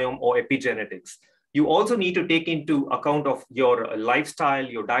microbiome or epigenetics. You also need to take into account of your lifestyle,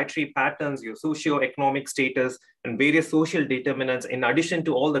 your dietary patterns, your socioeconomic status, and various social determinants, in addition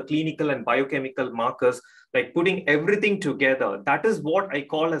to all the clinical and biochemical markers, like putting everything together. That is what I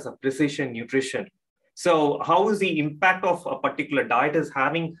call as a precision nutrition. So how is the impact of a particular diet is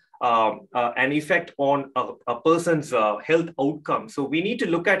having an effect on a person's health outcome? So we need to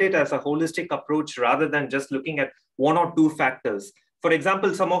look at it as a holistic approach rather than just looking at one or two factors. For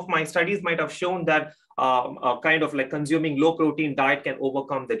example, some of my studies might have shown that kind of like consuming low protein diet can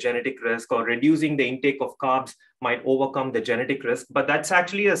overcome the genetic risk, or reducing the intake of carbs might overcome the genetic risk. But that's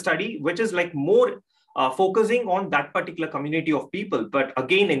actually a study which is like more focusing on that particular community of people. But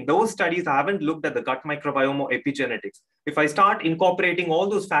again, in those studies, I haven't looked at the gut microbiome or epigenetics. If I start incorporating all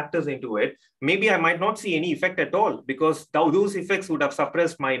those factors into it, maybe I might not see any effect at all, because those effects would have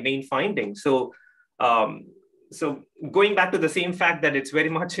suppressed my main findings. So going back to the same fact that it's very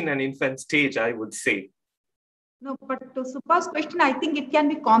much in an infant stage, I would say. No, but to Supa's question, I think it can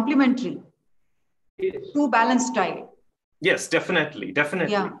be complementary to balanced diet. Yes, definitely.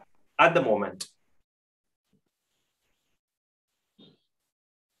 Yeah. At the moment.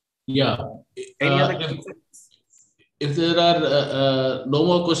 Yeah. Any other questions? If there are no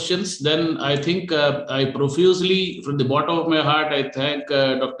more questions, then I think I profusely, from the bottom of my heart, I thank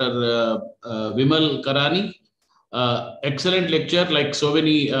Dr. Vimal Karani. Excellent lecture, like so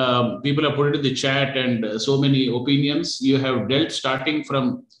many people have put it in the chat, and so many opinions you have dealt, starting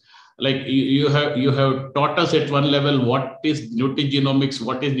from like you have taught us at one level what is nutrigenomics,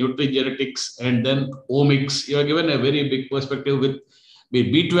 what is nutrigenetics, and then omics. You have given a very big perspective with the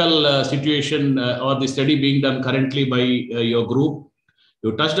B12 situation or the study being done currently by your group.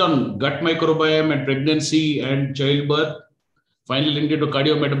 You touched on gut microbiome and pregnancy and childbirth, finally linked it to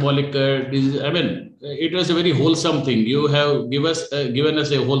cardiometabolic disease. I mean, it was a very wholesome thing. You have given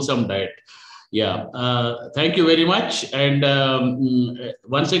us a wholesome diet. Yeah, thank you very much. And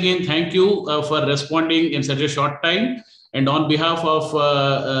once again, thank you for responding in such a short time. And on behalf of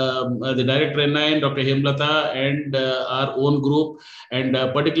the Director NIN, Dr. Hemlata, and our own group, and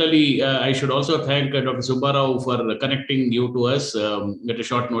particularly, I should also thank Dr. Subbarao for connecting you to us at a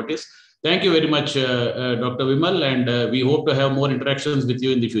short notice. Thank you very much, Dr. Vimal, and we hope to have more interactions with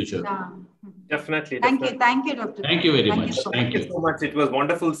you in the future. Yeah. Definitely. Thank you, Dr. Thank you very much. Thank you so much. It was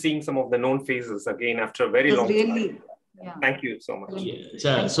wonderful seeing some of the known faces again after a very long time. Yeah. Thank you so much.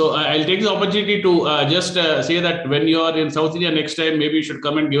 Yeah. So I'll take the opportunity to just say that when you are in South India next time, maybe you should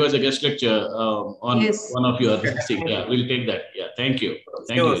come and give us a guest lecture on one of your things. Yeah, we'll take that. Yeah, thank you.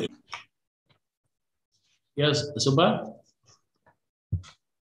 Thank you very much. Yes, Subba?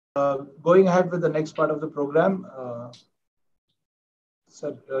 Going ahead with the next part of the program,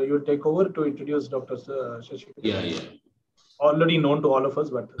 sir, you will take over to introduce Dr. Shashikant. Yeah. Already known to all of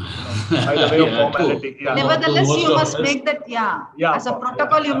us, but by the way of formality. Yeah. Nevertheless, you must make that, as a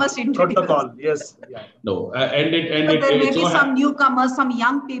protocol, you must introduce. Protocol, yes. Yeah. No, there may be some newcomers, some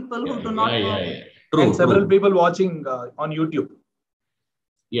young people who do not know. True, and several people watching on YouTube.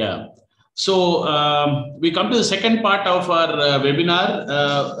 Yeah. So we come to the second part of our webinar,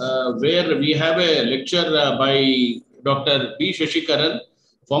 where we have a lecture by Dr. B. Shashikaran,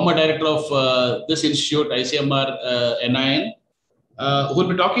 former director of this institute, ICMR NIN, who will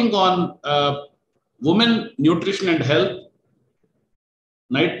be talking on women nutrition and health,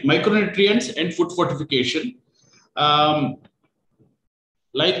 micronutrients, and food fortification.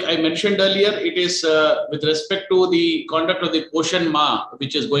 Like I mentioned earlier, it is with respect to the conduct of the Poshan Ma,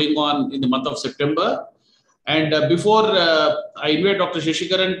 which is going on in the month of September. And before I invite Dr.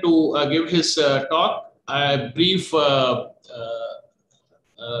 Shashikaran to give his talk, a brief a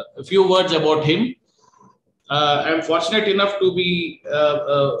few words about him. I'm fortunate enough to be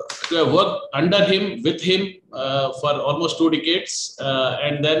to have worked under him, with him for almost 2 decades,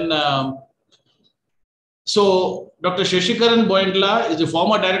 and then. So, Dr. Shashikaran Boyendla is the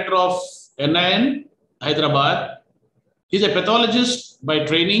former director of NIN, Hyderabad. He's a pathologist by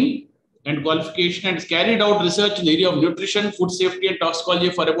training and qualification and has carried out research in the area of nutrition, food safety, and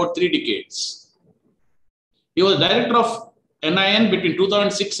toxicology for about 3 decades. He was director of NIN between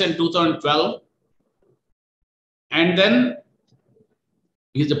 2006 and 2012. And then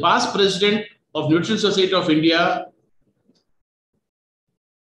he's the past president of Nutrition Society of India.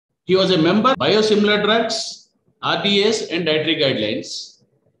 He was a member of biosimilar drugs, RDAs, and dietary guidelines.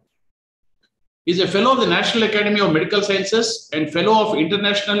 He is a fellow of the National Academy of Medical Sciences and fellow of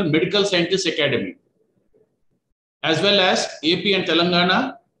International Medical Scientists Academy, as well as AP and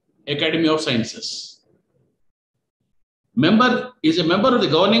Telangana Academy of Sciences. Is a member of the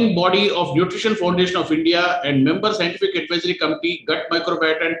governing body of Nutrition Foundation of India and member Scientific Advisory Committee, Gut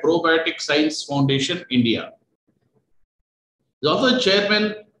Microbiota and Probiotic Science Foundation, India. He is also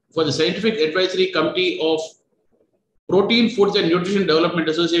chairman for the Scientific Advisory Committee of Protein, Foods and Nutrition Development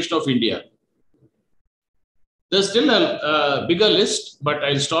Association of India. There's still a bigger list, but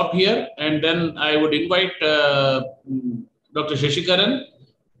I'll stop here, and then I would invite Dr. Shashikaran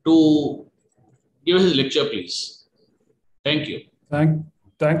to give his lecture, please. Thank you.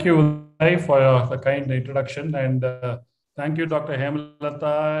 Thank you, Uday, for the kind introduction, and thank you, Dr.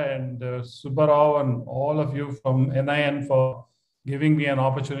 Hemalata and Subbarao and all of you from NIN for giving me an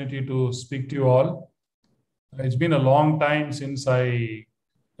opportunity to speak to you all. It's been a long time since I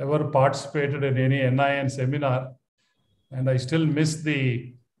ever participated in any NIN seminar, and I still miss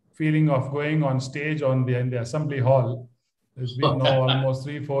the feeling of going on stage in the assembly hall. It's been now almost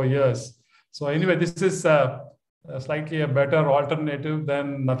 3-4 years. So anyway, this is slightly a better alternative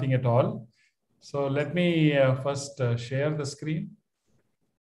than nothing at all. So let me first share the screen.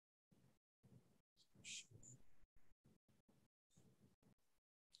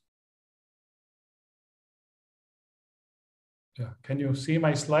 Yeah. Can you see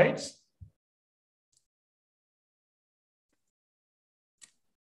my slides?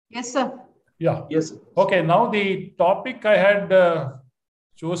 Yes, sir. Yeah. Yes. Okay. Now the topic I had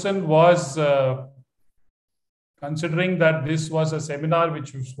chosen was considering that this was a seminar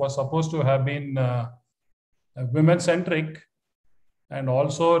which was supposed to have been women-centric, and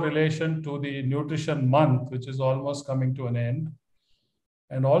also relation to the nutrition month, which is almost coming to an end.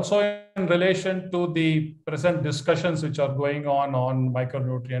 And also in relation to the present discussions which are going on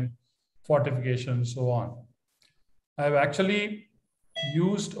micronutrient fortification and so on. I've actually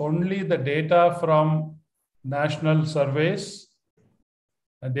used only the data from national surveys,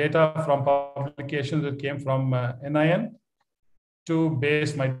 data from publications that came from NIN to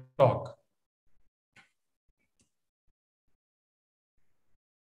base my talk.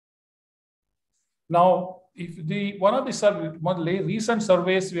 Now, one of the recent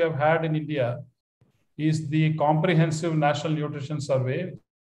surveys we have had in India is the Comprehensive National Nutrition Survey,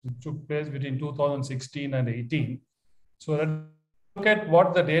 which took place between 2016 and 18. So let's look at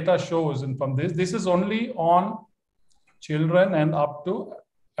what the data shows. And from this is only on children and up to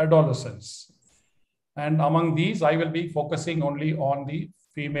adolescents. And among these, I will be focusing only on the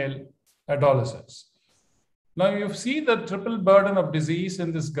female adolescents. Now you see the triple burden of disease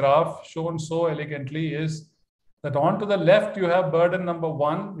in this graph shown so elegantly is that on to the left, you have burden number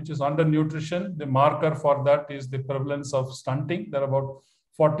 1, which is undernutrition. The marker for that is the prevalence of stunting. There are about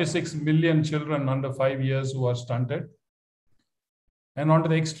 46 million children under 5 years who are stunted. And on to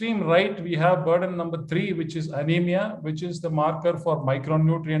the extreme right, we have burden number 3, which is anemia, which is the marker for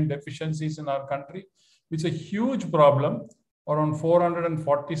micronutrient deficiencies in our country, which is a huge problem. Around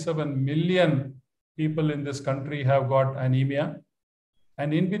 447 million people in this country have got anemia.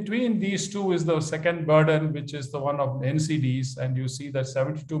 And in between these two is the second burden, which is the one of NCDs. And you see that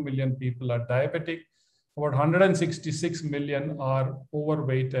 72 million people are diabetic. About 166 million are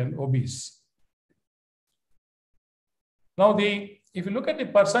overweight and obese. Now, the if you look at the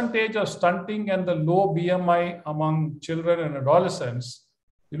percentage of stunting and the low BMI among children and adolescents,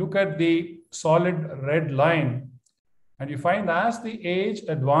 you look at the solid red line, and you find as the age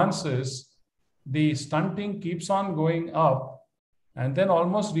advances, the stunting keeps on going up and then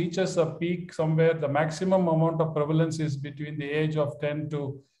almost reaches a peak somewhere. The maximum amount of prevalence is between the age of 10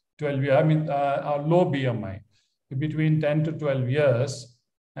 to 12 years, a low BMI, between 10 to 12 years.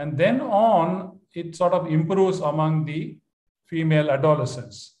 And then on, it sort of improves among the female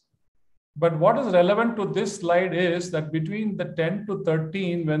adolescents. But what is relevant to this slide is that between the 10 to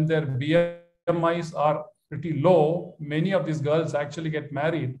 13, when their BMIs are pretty low, many of these girls actually get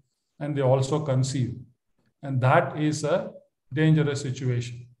married and they also conceive. And that is a dangerous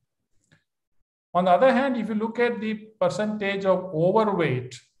situation. On the other hand, if you look at the percentage of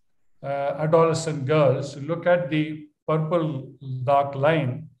overweight adolescent girls, look at the purple dark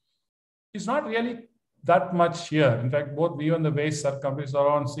line, it's not really that much here. In fact, both V and the waist circumference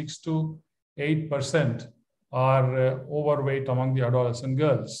around 6 to 8% are overweight among the adolescent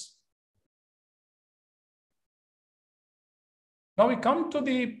girls. Now we come to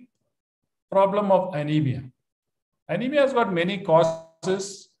the problem of anemia. Anemia has got many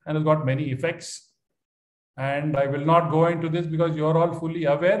causes and has got many effects. And I will not go into this because you're all fully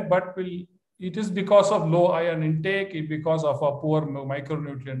aware, but it is because of low iron intake, it's because of a poor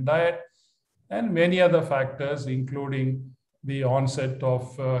micronutrient diet, and many other factors, including the onset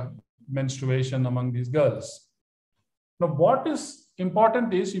of menstruation among these girls. Now, what is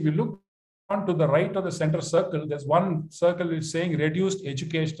important is if you look on to the right of the center circle, there's one circle which is saying reduced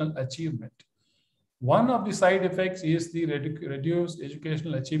educational achievement. One of the side effects is the reduced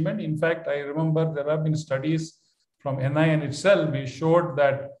educational achievement. In fact, I remember there have been studies from NIN itself which showed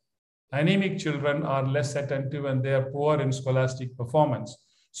that anemic children are less attentive and they are poor in scholastic performance.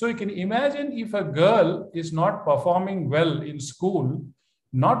 So you can imagine if a girl is not performing well in school,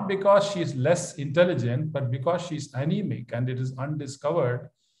 not because she is less intelligent, but because she is anemic and it is undiscovered,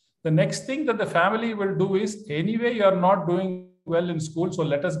 the next thing that the family will do is, anyway, you are not doing well in school, so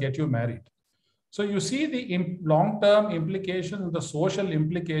let us get you married. So you see the long-term implications, the social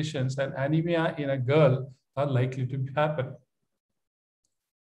implications, and anemia in a girl are likely to happen.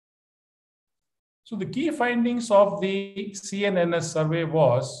 So the key findings of the CNNS survey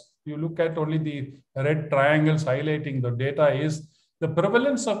was, you look at only the red triangles highlighting the data, is the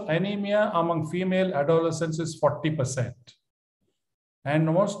prevalence of anemia among female adolescents is 40%. And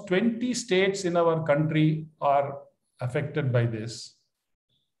almost 20 states in our country are affected by this.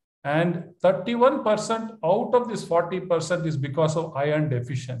 And 31% out of this 40% is because of iron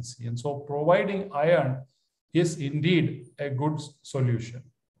deficiency. And so providing iron is indeed a good solution.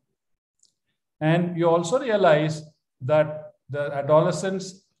 And you also realize that the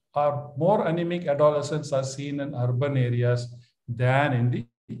adolescents are more anemic adolescents are seen in urban areas than in the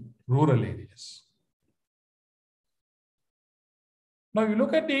rural areas. Now you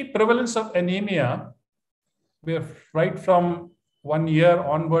look at the prevalence of anemia, we're right from 1 year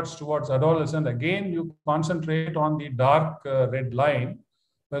onwards towards adolescent. Again, you concentrate on the dark red line,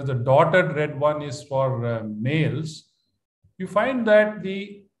 whereas the dotted red one is for males. You find that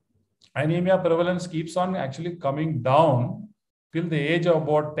the anemia prevalence keeps on actually coming down till the age of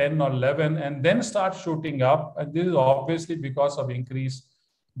about 10 or 11 and then starts shooting up. And this is obviously because of increased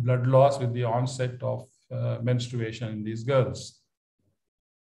blood loss with the onset of menstruation in these girls.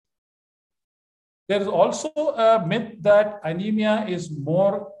 There is also a myth that anemia is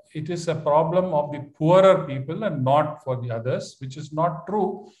it is a problem of the poorer people and not for the others, which is not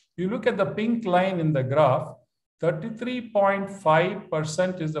true. You look at the pink line in the graph,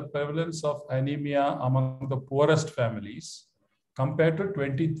 33.5% is the prevalence of anemia among the poorest families compared to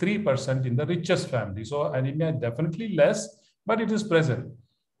 23% in the richest families. So anemia is definitely less, but it is present.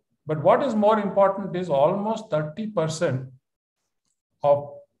 But what is more important is almost 30%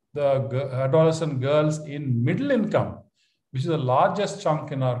 of the adolescent girls in middle income, which is the largest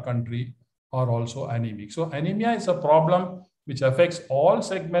chunk in our country, are also anemic. So anemia is a problem which affects all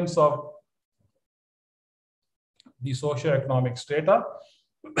segments of the socioeconomic strata,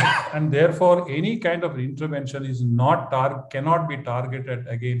 and therefore any kind of intervention is cannot be targeted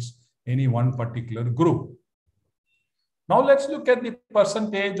against any one particular group. Now let's look at the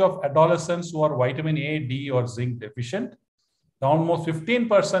percentage of adolescents who are vitamin A, D, or zinc deficient. Almost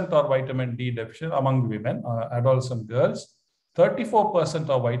 15% are vitamin D deficient among women, adolescent girls. 34%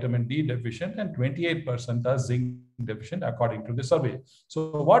 are vitamin D deficient and 28% are zinc deficient according to the survey.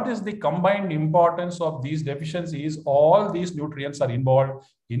 So what is the combined importance of these deficiencies? All these nutrients are involved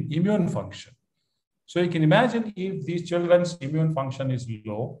in immune function. So you can imagine if these children's immune function is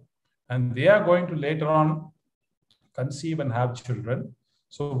low and they are going to later on conceive and have children.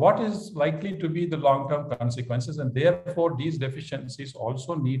 So what is likely to be the long-term consequences? And therefore, these deficiencies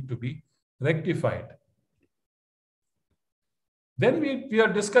also need to be rectified. Then we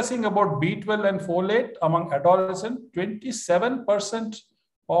are discussing about B12 and folate among adolescents. 27%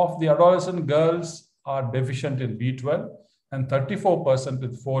 of the adolescent girls are deficient in B12 and 34%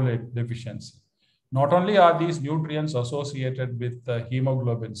 with folate deficiency. Not only are these nutrients associated with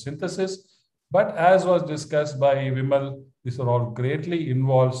hemoglobin synthesis, but as was discussed by Vimal, this all greatly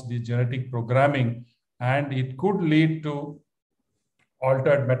involves the genetic programming, and it could lead to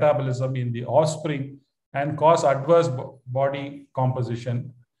altered metabolism in the offspring and cause adverse body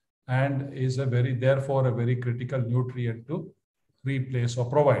composition, and is therefore a very critical nutrient to replace or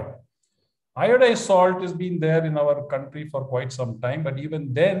provide. Iodized salt has been there in our country for quite some time, but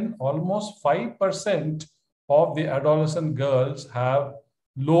even then, almost 5% of the adolescent girls have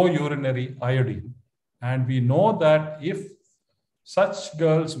low urinary iodine. And we know that if such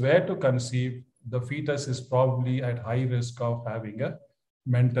girls were to conceive, the fetus is probably at high risk of having a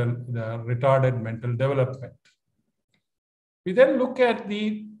retarded mental development. We then look at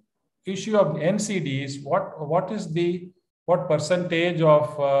the issue of NCDs. What percentage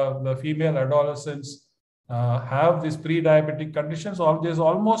of the female adolescents have these pre-diabetic conditions? There's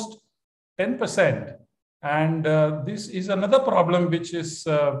almost 10%. And this is another problem which is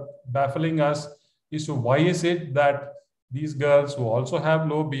baffling us, is to why is it that these girls who also have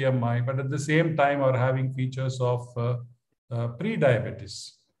low BMI, but at the same time are having features of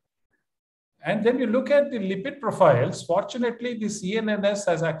pre-diabetes. And then you look at the lipid profiles. Fortunately, the CNNS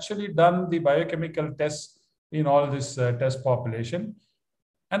has actually done the biochemical tests in all this test population.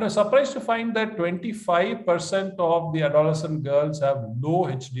 And I was surprised to find that 25% of the adolescent girls have low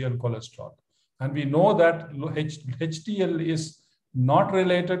HDL cholesterol. And we know that HDL is not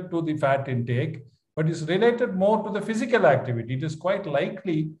related to the fat intake, but is related more to the physical activity. It is quite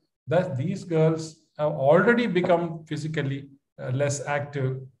likely that these girls have already become physically less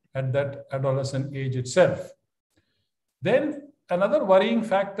active at that adolescent age itself. Then another worrying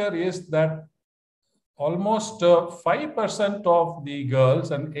factor is that almost 5% of the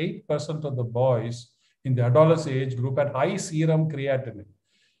girls and 8% of the boys in the adolescent age group had high serum creatinine.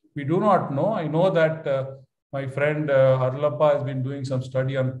 We do not know. I know that my friend Harlappa has been doing some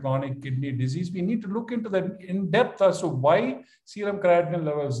study on chronic kidney disease. We need to look into that in depth as to why serum creatinine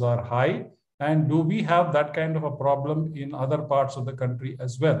levels are high, and do we have that kind of a problem in other parts of the country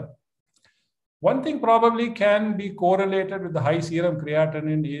as well. One thing probably can be correlated with the high serum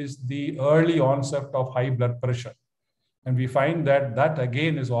creatinine is the early onset of high blood pressure. And we find that that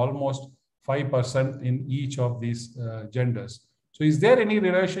again is almost 5% in each of these genders. So is there any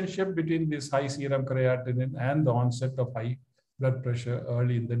relationship between this high serum creatinine and the onset of high blood pressure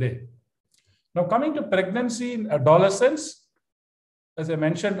early in the day? Now coming to pregnancy in adolescents, as I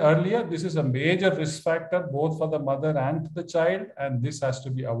mentioned earlier, this is a major risk factor both for the mother and the child, and this has to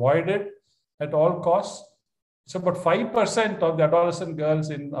be avoided at all costs. So about 5% of the adolescent girls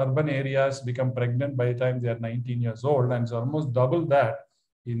in urban areas become pregnant by the time they are 19 years old, and it's almost double that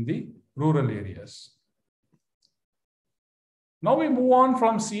in the rural areas. Now we move on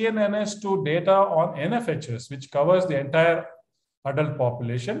from CNNS to data on NFHS, which covers the entire adult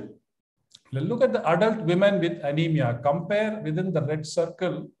population. Let's look at the adult women with anemia. Compare within the red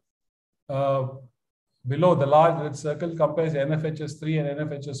circle, below the large red circle, compares NFHS3 and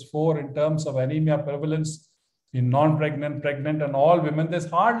NFHS4 in terms of anemia prevalence in non-pregnant, pregnant, and all women. There's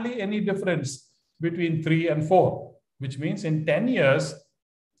hardly any difference between 3 and 4, which means in 10 years,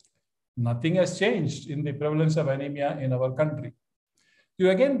 nothing has changed in the prevalence of anemia in our country.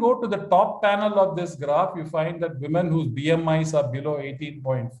 You again go to the top panel of this graph, you find that women whose BMIs are below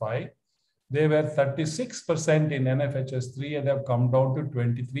 18.5, they were 36% in NFHS3 and they have come down to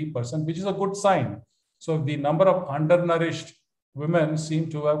 23%, which is a good sign. So the number of undernourished women seem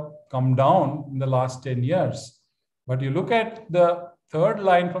to have come down in the last 10 years. But you look at the third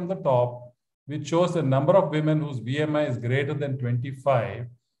line from the top, which shows the number of women whose BMI is greater than 25.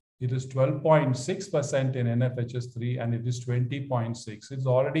 It is 12.6% in NFHS3 and it is 20.6. It's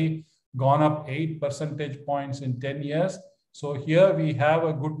already gone up 8 percentage points in 10 years. So here we have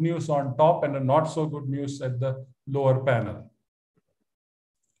a good news on top and a not so good news at the lower panel.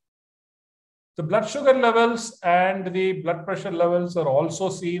 The blood sugar levels and the blood pressure levels are also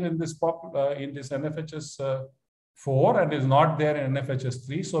seen in this NFHS4 and is not there in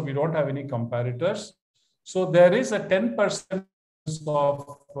NFHS3. So we don't have any comparators. So there is a 10%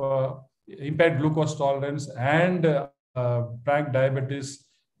 of impaired glucose tolerance and frank diabetes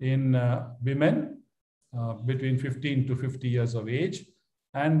in women between 15 to 50 years of age.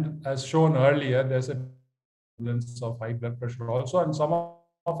 And as shown earlier, there's a prevalence of high blood pressure also. And some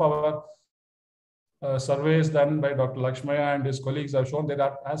of our surveys done by Dr. Lakshmaya and his colleagues have shown that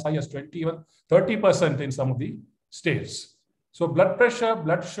are as high as 20, even 30% in some of the states. So blood pressure,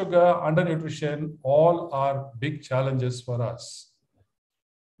 blood sugar, undernutrition, all are big challenges for us.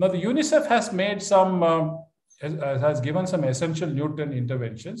 Now the UNICEF has made some, has given some essential nutrient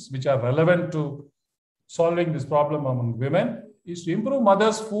interventions which are relevant to solving this problem among women, is to improve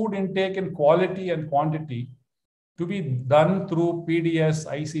mothers' food intake in quality and quantity, to be done through PDS,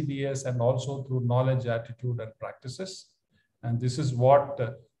 ICDS, and also through knowledge, attitude, and practices. And this is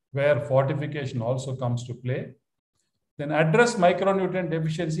where fortification also comes to play. Then address micronutrient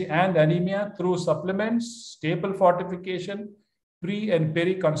deficiency and anemia through supplements, staple fortification, pre and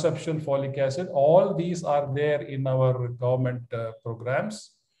peri-conception folic acid. All these are there in our government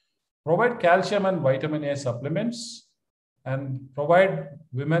programs. Provide calcium and vitamin A supplements, and provide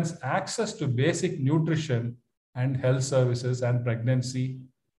women's access to basic nutrition and health services and pregnancy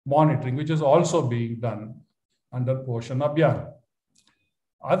monitoring, which is also being done under Poshan Abhiyan.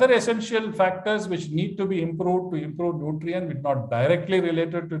 Other essential factors which need to be improved to improve nutrient, which not directly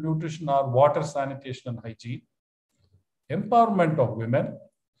related to nutrition, are water, sanitation, and hygiene, empowerment of women,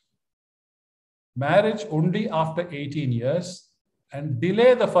 marriage only after 18 years, and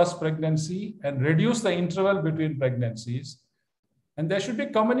delay the first pregnancy and reduce the interval between pregnancies. And there should be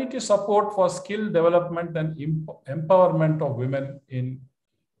community support for skill development and empowerment of women in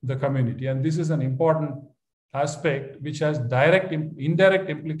the community. And this is an important aspect which has direct, indirect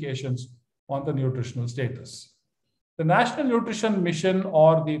implications on the nutritional status. The National Nutrition Mission,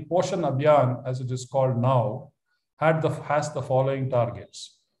 or the Poshan Abhiyan, as it is called now, has the following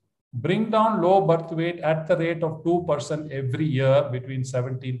targets. Bring down low birth weight at the rate of 2% every year between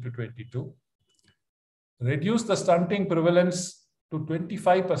 17 to 22. Reduce the stunting prevalence to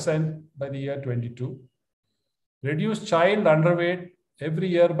 25% by the year 22. Reduce child underweight every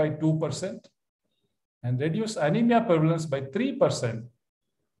year by 2%. And reduce anemia prevalence by 3%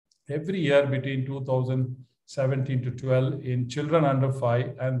 every year between 2017 to 12 in children under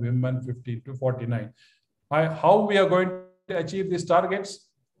 5 and women 15 to 49. How we are going to achieve these targets,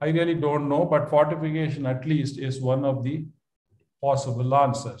 I really don't know, but fortification at least is one of the possible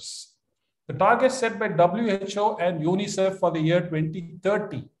answers. The targets set by WHO and UNICEF for the year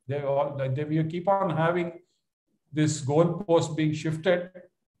 2030, they keep on having this goalpost being shifted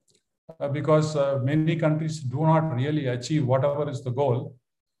because many countries do not really achieve whatever is the goal,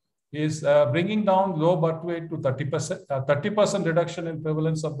 is bringing down low birth weight to 30% reduction in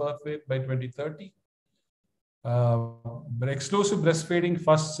prevalence of birth weight by 2030. Exclusive breastfeeding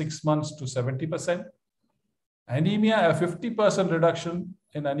first 6 months to 70%. Anemia, a 50% reduction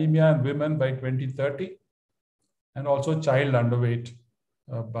in anemia in women by 2030. And also child underweight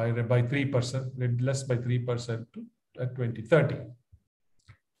by 3%, less by 3% at 2030.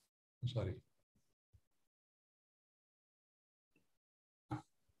 Sorry.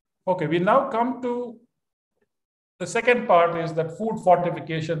 Okay, we now come to the second part, is that food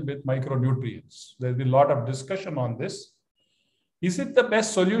fortification with micronutrients. There's been a lot of discussion on this. Is it the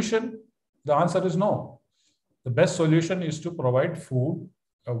best solution? The answer is no. The best solution is to provide food,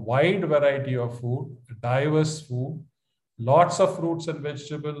 a wide variety of food, diverse food, lots of fruits and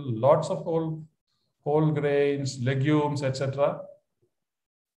vegetables, lots of whole grains, legumes, etc.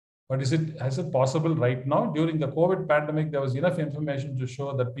 But is it possible right now? During the COVID pandemic, there was enough information to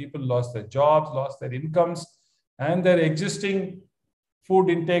show that people lost their jobs, lost their incomes, and their existing food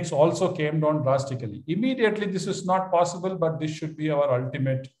intakes also came down drastically. Immediately, this is not possible, but this should be our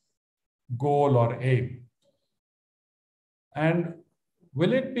ultimate goal or aim. And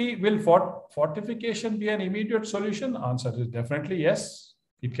will fortification be an immediate solution? Answer is definitely yes.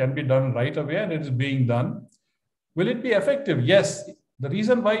 It can be done right away, and it is being done. Will it be effective? Yes. The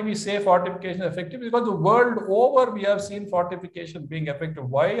reason why we say fortification is effective is because the world over we have seen fortification being effective.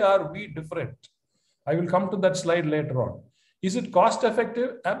 Why are we different? I will come to that slide later on. Is it cost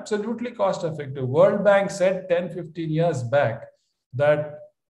effective? Absolutely cost effective. World Bank said 10-15 years back that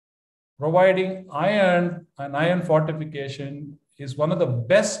providing iron and iron fortification is one of the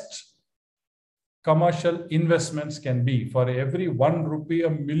best commercial investments can be. For every 1 rupee,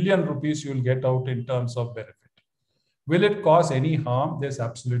 1 million rupees you will get out in terms of benefit. Will it cause any harm? There's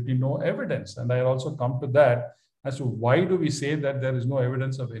absolutely no evidence. And I'll also come to that as to why do we say that there is no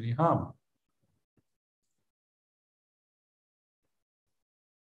evidence of any harm.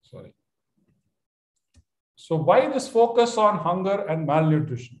 Sorry. So why this focus on hunger and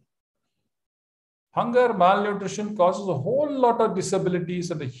malnutrition? Hunger, malnutrition causes a whole lot of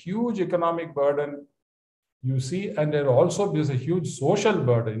disabilities and a huge economic burden You see, and there also is a huge social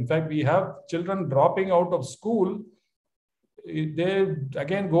burden. In fact, we have children dropping out of school. They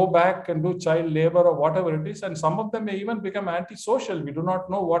again go back and do child labor or whatever it is, and some of them may even become antisocial. We do not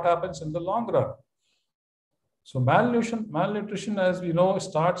know what happens in the long run. So malnutrition, as we know,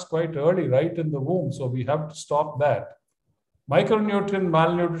 starts quite early, right in the womb. So we have to stop that. Micronutrient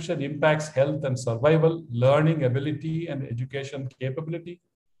malnutrition impacts health and survival, learning ability and education capability,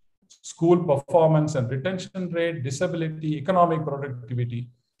 school performance and retention rate, disability, economic productivity.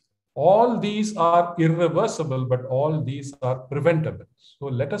 All these are irreversible, but all these are preventable. So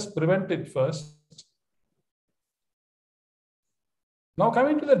let us prevent it first. Now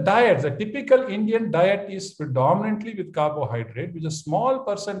coming to the diets, the typical Indian diet is predominantly with carbohydrate, with a small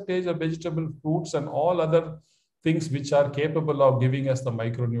percentage of vegetable, fruits, and all other things which are capable of giving us the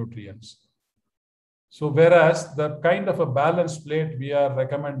micronutrients. So whereas the kind of a balanced plate we are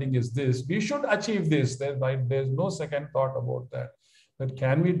recommending is this, we should achieve this. There's no second thought about that. But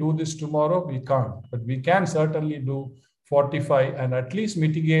can we do this tomorrow? We can't. But we can certainly do fortify and at least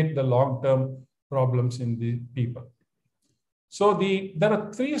mitigate the long-term problems in the people. So there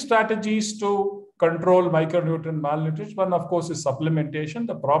are 3 strategies to control micronutrient malnutrition. One, of course, is supplementation.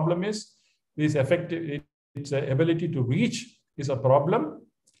 The problem is its ability to reach is a problem.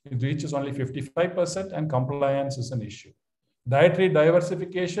 It reaches only 55%, and compliance is an issue. Dietary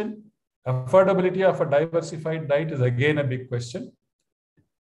diversification, affordability of a diversified diet is again a big question.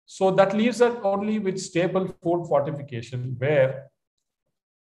 So that leaves us only with staple food fortification, where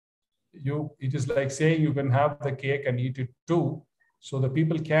it is like saying you can have the cake and eat it too. So the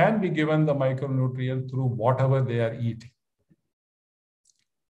people can be given the micronutrient through whatever they are eating.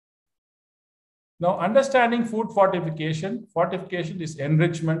 Now, understanding food fortification. Fortification is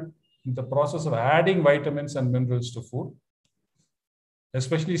enrichment in the process of adding vitamins and minerals to food.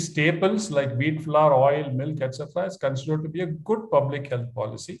 Especially staples like wheat flour, oil, milk, etc. is considered to be a good public health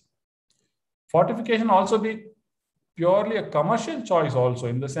policy. Fortification also be purely a commercial choice also,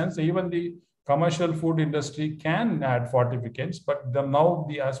 in the sense that even the commercial food industry can add fortificants, but now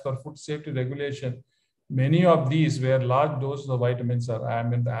as per food safety regulation, many of these where large doses of vitamins are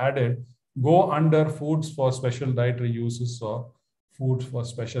added go under foods for special dietary uses or foods for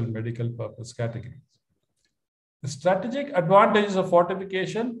special medical purpose categories. The strategic advantages of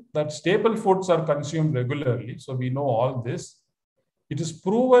fortification, that staple foods are consumed regularly. So we know all this. It is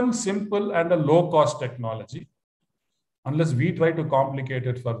proven, simple, and a low-cost technology, unless we try to complicate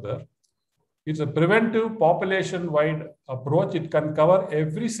it further. It's a preventive population-wide approach. It can cover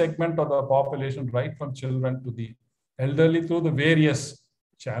every segment of the population, right from children to the elderly, through the various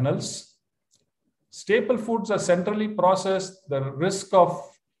channels. Staple foods are centrally processed. The risk of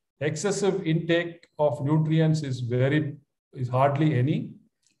excessive intake of nutrients is hardly any.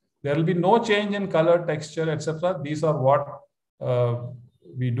 There will be no change in color, texture, etc. These are what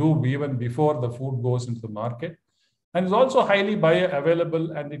we do even before the food goes into the market. And it's also highly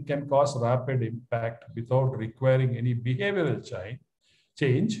bioavailable, and it can cause rapid impact without requiring any behavioral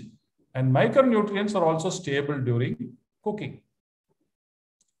change. And micronutrients are also stable during cooking.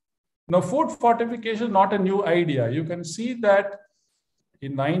 Now, food fortification is not a new idea. You can see that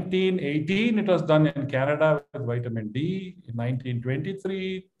in 1918, it was done in Canada with vitamin D. In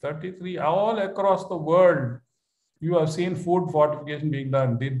 1923, 33, all across the world, you have seen food fortification being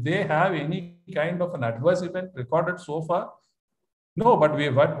done. Did they have any kind of an adverse event recorded so far? No, but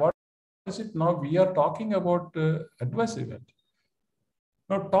what is it now? We are talking about adverse event.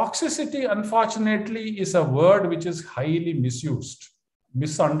 Now, toxicity, unfortunately, is a word which is highly misused,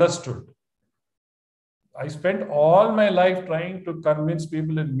 misunderstood. I spent all my life trying to convince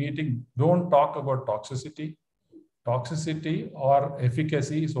people in meeting, don't talk about toxicity. Toxicity or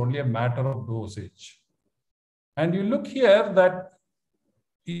efficacy is only a matter of dosage. And you look here that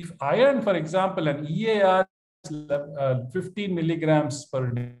if iron, for example, an EAR is 15 milligrams per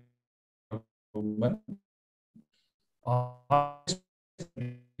day,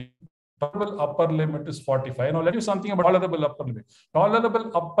 tolerable upper limit is 45. Now, let me tell you something about tolerable upper limit.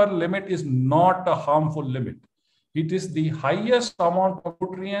 Tolerable upper limit is not a harmful limit. It is the highest amount of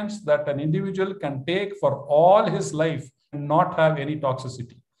nutrients that an individual can take for all his life and not have any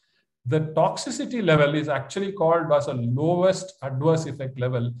toxicity. The toxicity level is actually called as a lowest adverse effect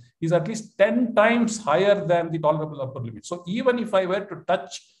level, is at least 10 times higher than the tolerable upper limit. So even if I were to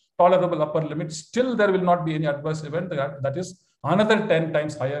touch tolerable upper limit, still there will not be any adverse event. That is another 10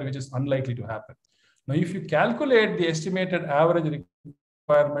 times higher, which is unlikely to happen. Now, if you calculate the estimated average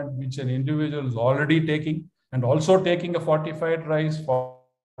requirement, which an individual is already taking, and also taking a fortified rice,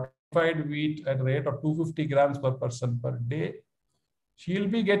 fortified wheat at a rate of 250 grams per person per day,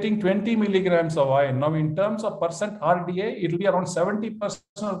 she'll be getting 20 milligrams of iron. Now, in terms of percent RDA, it will be around 70%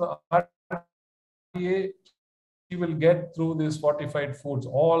 of the RDA she will get through these fortified foods,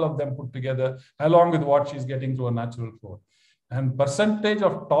 all of them put together, along with what she's getting through a natural food. And percentage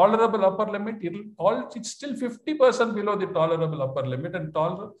of tolerable upper limit, it's still 50% below the tolerable upper limit, and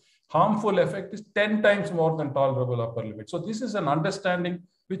harmful effect is 10 times more than tolerable upper limit. So this is an understanding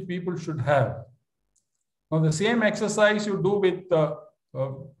which people should have. Now, the same exercise you do with,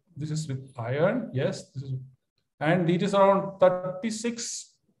 this is with iron, yes, this is, and it is around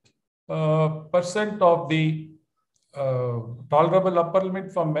 36% of the tolerable upper limit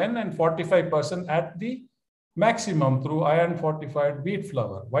for men and 45% at the maximum through iron fortified wheat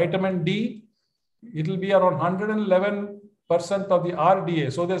flour. Vitamin D, it will be around 111% of the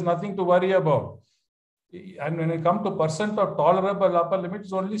RDA. So there's nothing to worry about. And when it comes to percent of tolerable upper limit,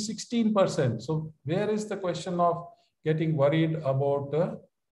 it's only 16%. So where is the question of getting worried about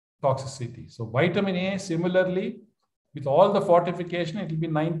toxicity? So vitamin A, similarly, with all the fortification, it will be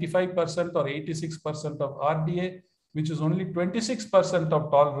 95% or 86% of RDA, which is only 26% of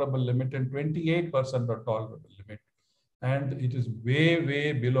tolerable limit and 28% of tolerable limit. And it is way,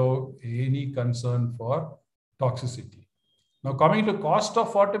 way below any concern for toxicity. Now, coming to cost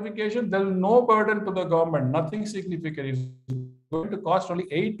of fortification, there is no burden to the government, nothing significant. It's going to cost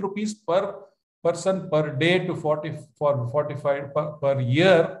only 8 rupees per person per day to fortify per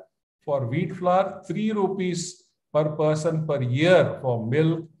year for wheat flour, 3 rupees per person per year for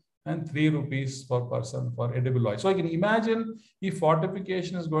milk, and 3 rupees per person for edible oil. So you can imagine if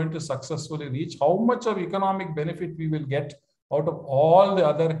fortification is going to successfully reach, how much of economic benefit we will get out of all the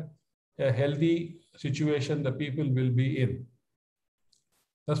other healthy situation the people will be in.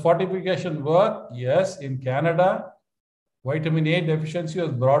 Does fortification work? Yes. In Canada, vitamin A deficiency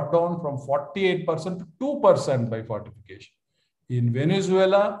was brought down from 48% to 2% by fortification. In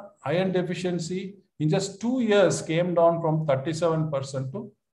Venezuela, iron deficiency in just 2 years came down from 37%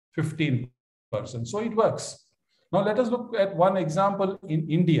 to 15%. So it works. Now let us look at one example in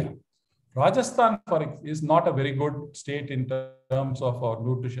India. Rajasthan is not a very good state in terms of our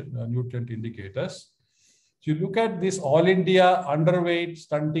nutrient indicators. So you look at this all India underweight,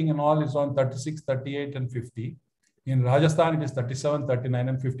 stunting and all is on 36, 38 and 50. In Rajasthan, it is 37, 39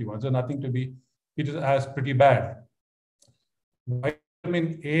 and 51. So nothing to be, it is as pretty bad.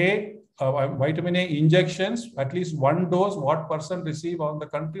 Vitamin A injections, at least one dose, what percent receive on the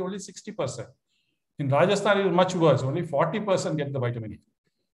country? Only 60%. In Rajasthan, it is much worse. Only 40% get the vitamin A.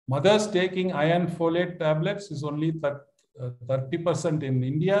 Mothers taking iron folate tablets is only 30% in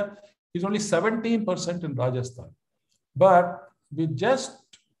India. It's only 17% in Rajasthan. But with just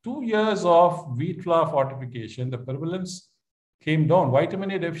 2 years of wheat flour fortification, the prevalence came down.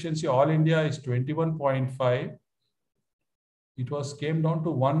 Vitamin A deficiency, all India is 21.5. It came down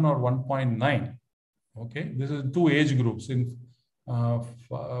to 1 or 1.9. Okay, this is 2 age groups in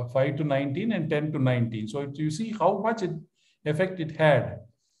 5 to 19 and 10 to 19. So you see how much effect it had.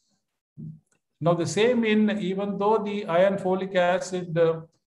 Now the same even though the iron folic acid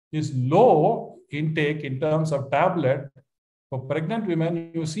is low intake in terms of tablet, for pregnant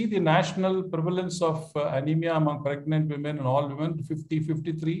women, you see the national prevalence of anemia among pregnant women and all women, 50,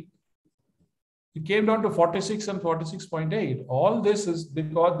 53. It came down to 46 and 46.8. All this is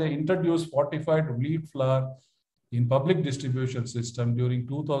because they introduced fortified wheat flour in public distribution system during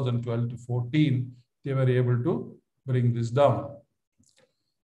 2012 to 14. They were able to bring this down.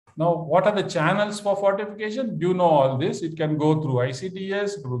 Now, what are the channels for fortification? You know all this. It can go through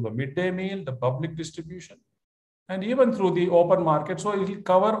ICDS, through the midday meal, the public distribution, and even through the open market. So it will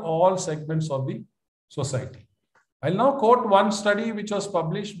cover all segments of the society. I'll now quote one study which was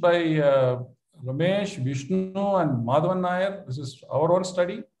published by Ramesh, Vishnu, and Madhavan Nair. This is our own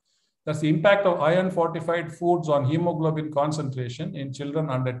study. That's the impact of iron-fortified foods on hemoglobin concentration in children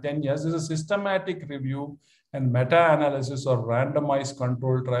under 10 years. This is a systematic review and meta-analysis of randomized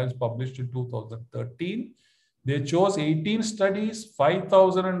controlled trials published in 2013. They chose 18 studies,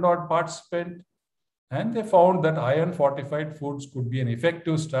 5,000 and odd participants, and they found that iron-fortified foods could be an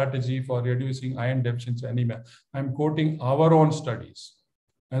effective strategy for reducing iron deficiency anemia. I'm quoting our own studies.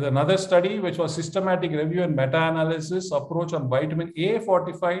 And another study, which was systematic review and meta-analysis approach on vitamin A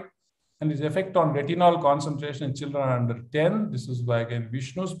fortified and its effect on retinol concentration in children under 10. This is by, again,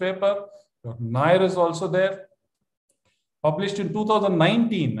 Vishnu's paper. Dr. Nair is also there. Published in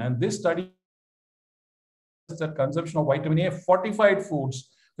 2019. And this study says that consumption of vitamin A fortified foods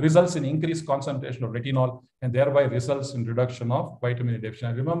results in increased concentration of retinol and thereby results in reduction of vitamin A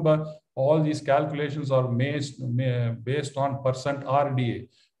deficiency. Remember, all these calculations are based on percent RDA.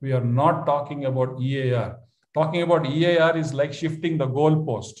 We are not talking about EAR. talking about EAR is like shifting the goal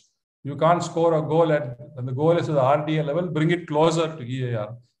post. You can't score a goal and the goal is at the RDA level, bring it closer to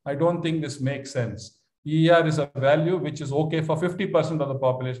EAR. I don't think this makes sense. EAR is a value which is okay for 50% of the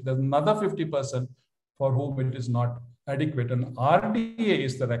population. There's another 50% for whom it is not adequate. And RDA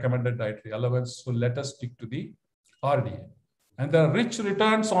is the recommended dietary allowance. So let us stick to the RDA. And there are rich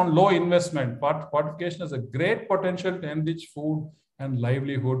returns on low investment. Fortification has a great potential to enrich food and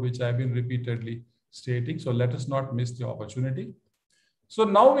livelihood, which I've been repeatedly stating. So let us not miss the opportunity. So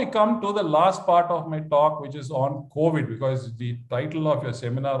now we come to the last part of my talk, which is on COVID, because the title of your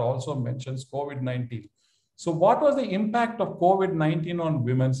seminar also mentions COVID-19. So what was the impact of COVID-19 on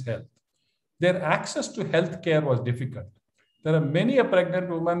women's health? Their access to healthcare was difficult. There are many a pregnant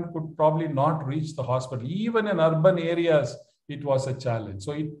woman could probably not reach the hospital. Even in urban areas, it was a challenge.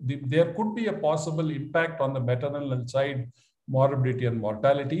 So there could be a possible impact on the maternal and child morbidity and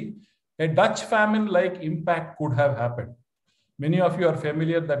mortality. A Dutch famine-like impact could have happened. Many of you are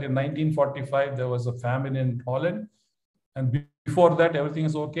familiar that in 1945, there was a famine in Holland. And before that, everything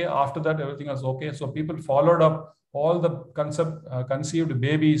is okay. After that, everything is okay. So people followed up all the conceived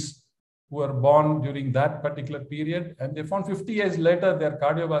babies who were born during that particular period. And they found 50 years later, their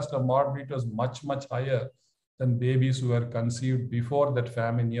cardiovascular morbidity was much, much higher than babies who were conceived before that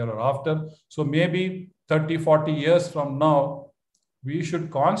famine year or after. So maybe 30, 40 years from now, we should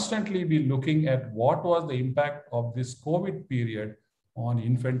constantly be looking at what was the impact of this COVID period on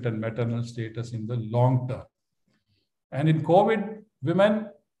infant and maternal status in the long term. And in COVID, women,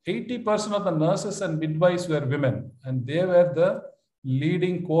 80% of the nurses and midwives were women, and they were the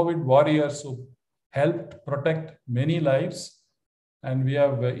leading COVID warriors who helped protect many lives. And we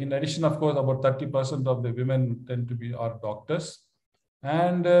have, in addition, of course, about 30% of the women tend to be our doctors.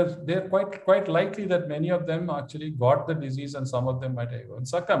 And they're quite likely that many of them actually got the disease and some of them might have even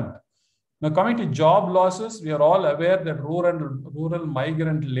succumbed. Now, coming to job losses, we are all aware that rural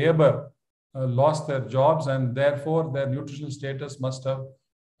migrant labor lost their jobs and therefore their nutritional status must have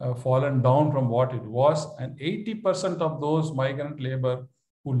fallen down from what it was. And 80% of those migrant labor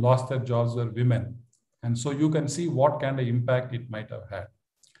who lost their jobs were women. And so you can see what kind of impact it might have had.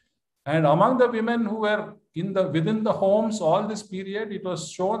 And among the women who were within the homes all this period, it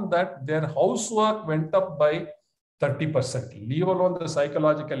was shown that their housework went up by 30%. Leave alone the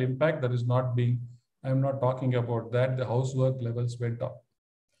psychological impact that is not being, I'm not talking about that, the housework levels went up.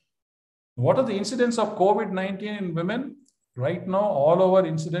 What are the incidents of COVID-19 in women? Right now, all over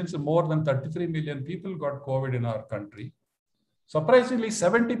incidents, more than 33 million people got COVID in our country. Surprisingly,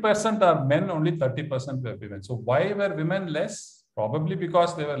 70% are men, only 30% were women. So why were women less? Probably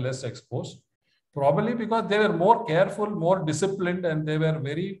because they were less exposed. Probably because they were more careful, more disciplined, and they were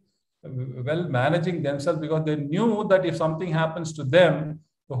very well managing themselves because they knew that if something happens to them,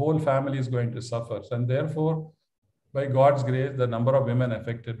 the whole family is going to suffer. And therefore, by God's grace, the number of women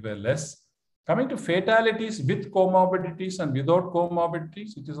affected were less. Coming to fatalities with comorbidities and without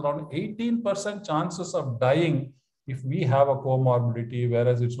comorbidities, it is around 18% chances of dying if we have a comorbidity,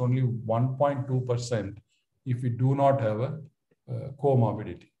 whereas it's only 1.2% if we do not have a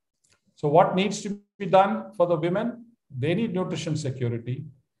comorbidity. So what needs to be done for the women? They need nutrition security.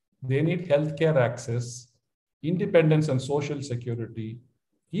 They need healthcare access, independence and social security,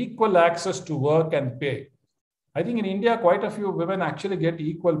 equal access to work and pay. I think in India, quite a few women actually get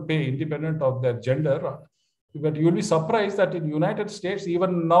equal pay independent of their gender. But you'll be surprised that in the United States,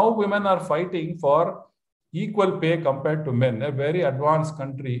 even now women are fighting for equal pay compared to men. A very advanced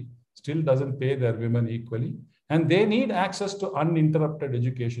country still doesn't pay their women equally. And they need access to uninterrupted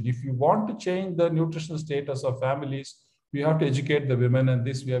education. If you want to change the nutritional status of families, we have to educate the women. And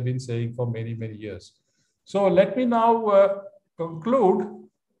this we have been saying for many, many years. So let me now conclude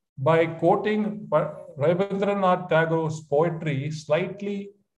by quoting Rabindranath Tagore's poetry,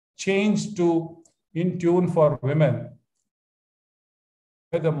 slightly changed to In Tune for Women,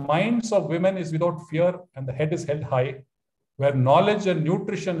 where the minds of women is without fear and the head is held high, where knowledge and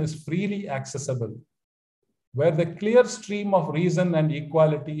nutrition is freely accessible, where the clear stream of reason and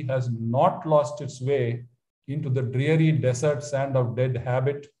equality has not lost its way into the dreary desert sand of dead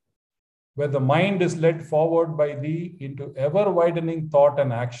habit, where the mind is led forward by thee into ever-widening thought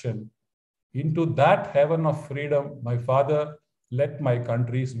and action, into that heaven of freedom, my Father, let my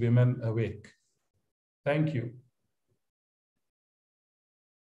country's women awake. Thank you.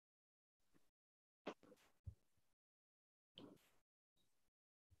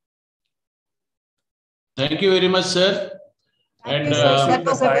 Thank you very much, sir. Thank you, sir. That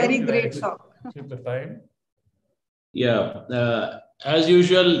was a very great talk. The time. Yeah, as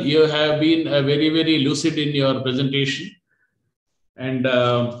usual, you have been very, very lucid in your presentation. And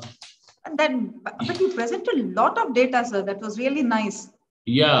But you presented a lot of data, sir. That was really nice.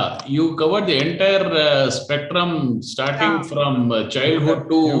 Yeah, you covered the entire spectrum, starting from childhood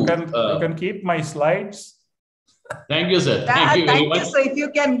to. You can keep my slides. Thank you, sir. Thank you very much. Thank you, sir. If you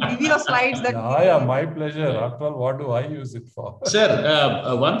can give your slides, that My pleasure. After all, what do I use it for? Sir,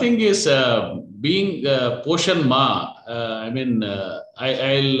 one thing is being Poshan Ma.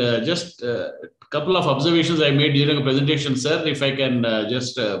 I'll just couple of observations I made during a presentation, sir. If I can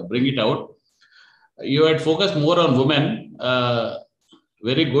just bring it out. You had focused more on women.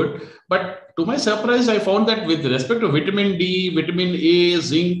 Very good. But to my surprise, I found that with respect to vitamin D, vitamin A,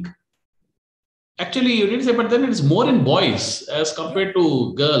 zinc, actually, you didn't say, but then it's more in boys as compared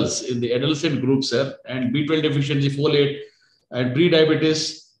to girls in the adolescent group, sir. And B12 deficiency, folate, and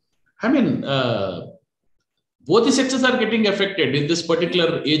pre-diabetes. I mean, both the sexes are getting affected in this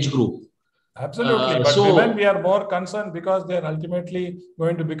particular age group. Absolutely. But women, we are more concerned because they are ultimately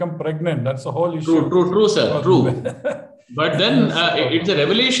going to become pregnant. That's the whole issue. True, sir. True. But then it's a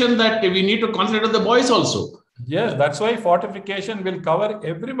revelation that we need to concentrate on the boys also. Yes, that's why fortification will cover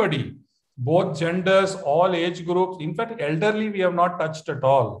everybody. Both genders, all age groups. In fact, elderly, we have not touched at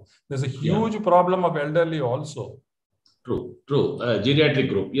all. There's a huge problem of elderly also. True. Geriatric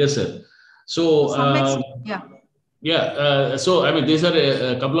group. Yes, sir. So, so, I mean, these are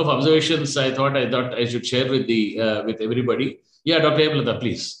a couple of observations I thought I should share with with everybody. Yeah, Dr. Hemlata,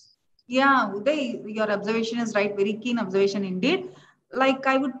 please. Yeah, Uday, your observation is right. Very keen observation indeed. Like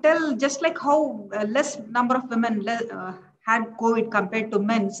I would tell, just like how less number of women had COVID compared to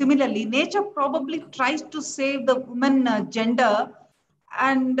men. Similarly, nature probably tries to save the women gender,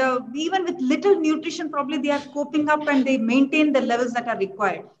 and even with little nutrition, probably they are coping up and they maintain the levels that are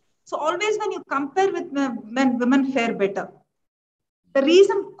required. So always when you compare with men, women fare better. The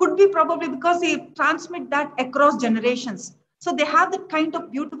reason could be probably because they transmit that across generations. So they have that kind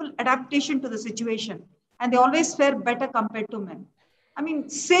of beautiful adaptation to the situation, and they always fare better compared to men. I mean,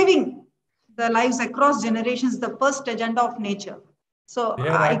 saving the lives across generations is the first agenda of nature. So they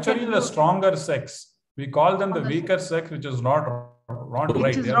are actually the stronger sex. We call them the weaker sex, which is not right.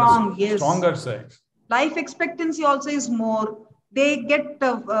 Which is wrong, yes. Stronger sex. Life expectancy also is more. They get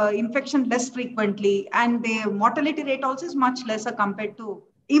infection less frequently, and their mortality rate also is much lesser compared to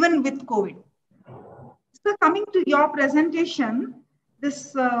even with COVID. So coming to your presentation,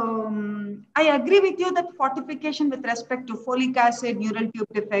 this I agree with you that fortification with respect to folic acid, neural tube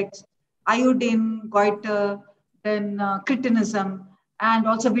defects, iodine, goiter, then cretinism, and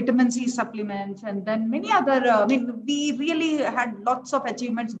also vitamin C supplements, and then many other. We really had lots of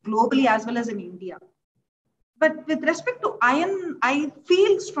achievements globally as well as in India. But with respect to iron, I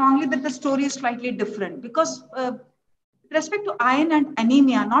feel strongly that the story is slightly different because with respect to iron and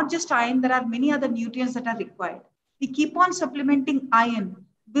anemia, not just iron, there are many other nutrients that are required. We keep on supplementing iron.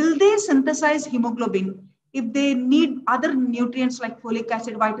 Will they synthesize hemoglobin if they need other nutrients like folic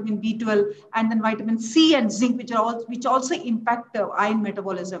acid, vitamin B12, and then vitamin C and zinc, which also impact iron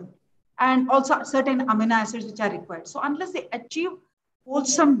metabolism, and also certain amino acids which are required. So unless they achieve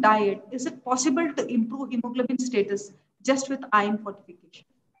wholesome diet, is it possible to improve hemoglobin status just with iron fortification?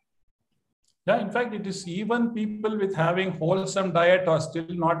 Yeah, in fact, it is even people with having wholesome diet are still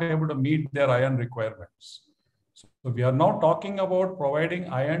not able to meet their iron requirements. So we are now talking about providing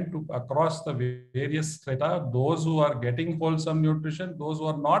iron to across the various strata, those who are getting wholesome nutrition, those who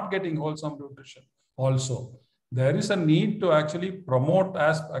are not getting wholesome nutrition also. There is a need to actually promote,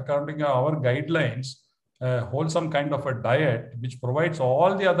 as according to our guidelines, wholesome kind of a diet, which provides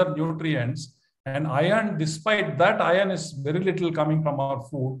all the other nutrients. And iron, despite that, iron is very little coming from our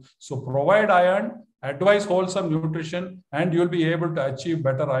food. So provide iron, advise wholesome nutrition, and you'll be able to achieve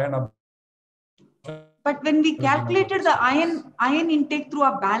better iron absorption. But when we calculated the iron intake through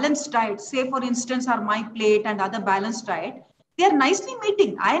a balanced diet, say for instance, our My Plate and other balanced diet, they are nicely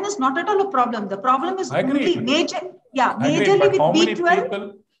meeting. Iron is not at all a problem. The problem is only majorly with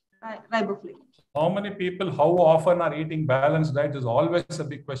B12, riboflavin. How many people, how often are eating balanced diet is always a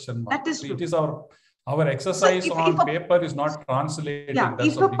big question mark. That is true. It is our exercise on paper is not translating. Yeah,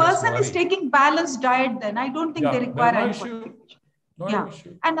 if a person is taking balanced diet, then I don't think they require iron fortification. No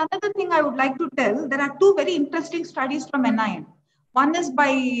issue. And another thing I would like to tell, there are two very interesting studies from NIN. One is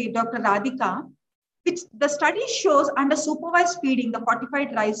by Dr. Radhika, which the study shows under supervised feeding, the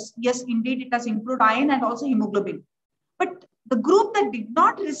fortified rice, yes, indeed, it has improved iron and also hemoglobin. But the group that did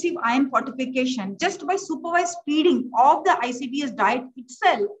not receive iron fortification, just by supervised feeding of the ICDS diet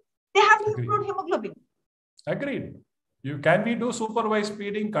itself, they have improved hemoglobin. Agreed. Can we do supervised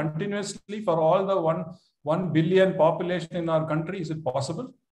feeding continuously for all the 1 billion population in our country? Is it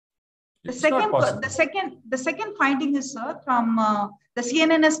possible? The second finding is, sir, from the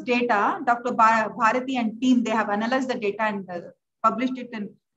CNNS data, Dr. Bharati and team, they have analyzed the data and published it in,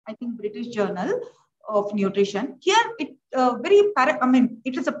 I think, British Journal of Nutrition. Here, it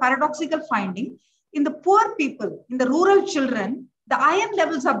is a paradoxical finding. In the poor people, in the rural children, the iron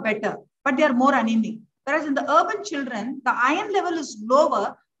levels are better, but they are more anemic. Whereas in the urban children, the iron level is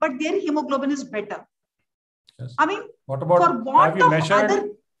lower, but their hemoglobin is better. Yes. I mean, what about, for want have you of measured? other,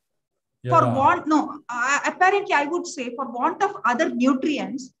 apparently I would say for want of other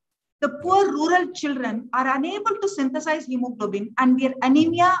nutrients, the poor rural children are unable to synthesize hemoglobin, and their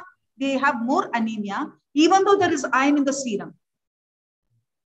anemia, they have more anemia, even though there is iron in the serum.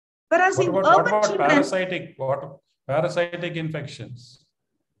 Whereas in urban children, parasitic infections?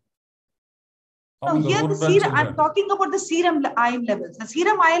 No, here the serum, I'm talking about the serum iron levels. The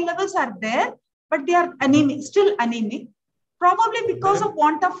serum iron levels are there, but they are anemic, still anemic, probably because of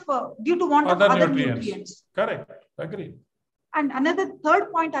want of, due to want of other nutrients. Correct, agree. And another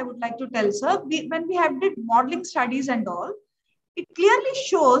third point I would like to tell, sir, when we have did modeling studies and all, it clearly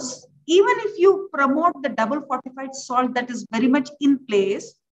shows, even if you promote the double fortified salt that is very much in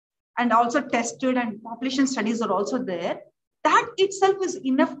place and also tested, and population studies are also there, that itself is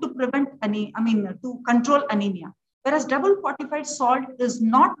enough to prevent to control anemia. Whereas double fortified salt is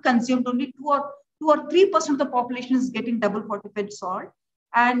not consumed, only 2 or 3% of the population is getting double fortified salt.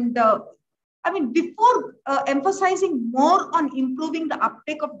 And before emphasizing more on improving the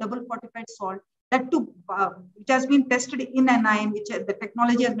uptake of double fortified salt, that too, which has been tested in NIM, which the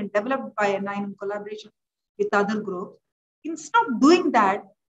technology has been developed by NIM in collaboration with other groups. Instead of doing that,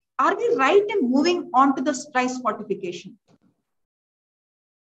 are we right in moving on to the rice fortification?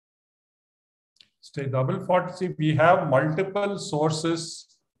 Stay double fortification. We have multiple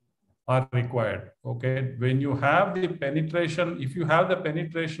sources are required. Okay, when you have the penetration, if you have the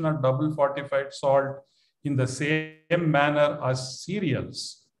penetration of double fortified salt in the same manner as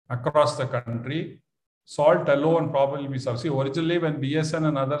cereals across the country, salt alone probably be sufficient. See, originally when BSN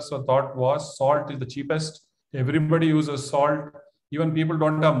and others were thought was salt is the cheapest. Everybody uses salt. Even people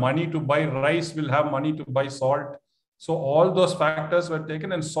don't have money to buy rice will have money to buy salt. So all those factors were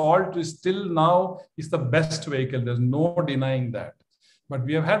taken, and salt is still now is the best vehicle. There's no denying that. But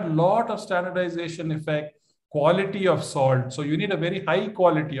we have had a lot of standardization effect, quality of salt. So you need a very high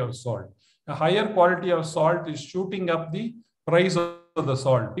quality of salt. A higher quality of salt is shooting up the price of the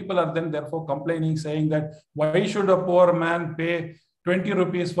salt. People are then therefore complaining, saying that why should a poor man pay 20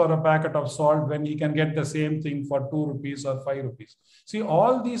 rupees for a packet of salt when he can get the same thing for 2 rupees or 5 rupees. See,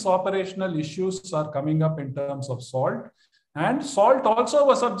 all these operational issues are coming up in terms of salt. And salt also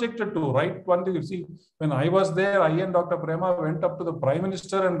was subjected to, right? One thing you see, when I was there, I and Dr. Prema went up to the Prime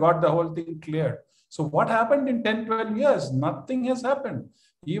Minister and got the whole thing cleared. So what happened in 10, 12 years? Nothing has happened.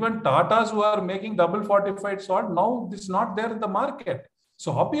 Even Tatas who are making double fortified salt, now it's not there in the market.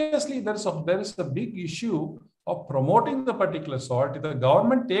 So obviously there is a big issue of promoting the particular salt. If the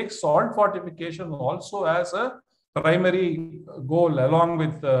government takes salt fortification also as a primary goal along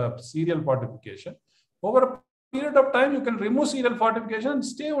with cereal fortification, over a period of time, you can remove cereal fortification and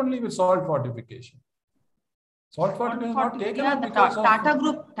stay only with salt fortification. Salt fortification is not taken up because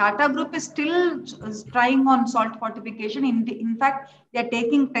Tata Group is still trying on salt fortification. In fact, they are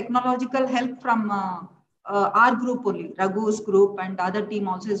taking technological help from our group only. Raghu's group and the other team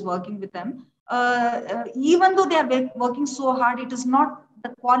also is working with them. Even though they are working so hard, it is not the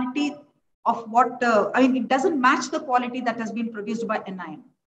quality of what, it doesn't match the quality that has been produced by NIM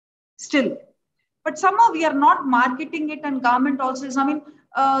still. But somehow we are not marketing it, and government also is,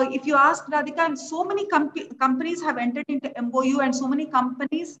 if you ask Radhika, and so many companies have entered into MOU, and so many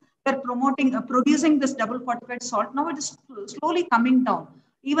companies were producing this double fortified salt. Now it is slowly coming down.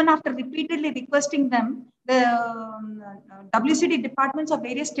 Even after repeatedly requesting them, the WCD departments of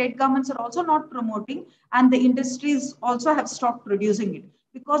various state governments are also not promoting, and the industries also have stopped producing it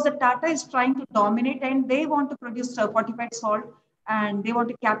because the Tata is trying to dominate, and they want to produce fortified salt, and they want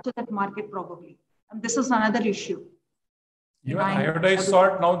to capture that market probably. And this is another issue. Even iodized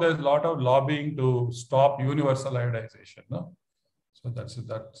salt, now there's a lot of lobbying to stop universal iodization. No? So that's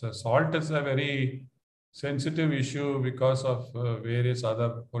salt is a very sensitive issue because of various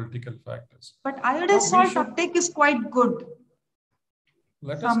other political factors. But iodized salt uptake is quite good.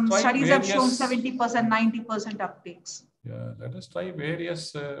 Some studies have shown 70%, 90% uptakes. Yeah, let us try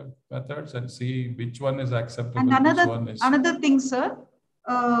various methods and see which one is acceptable. And another thing, sir,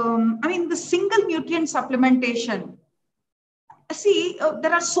 the single nutrient supplementation. See,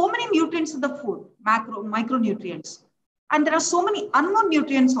 there are so many nutrients in the food, micronutrients, and there are so many unknown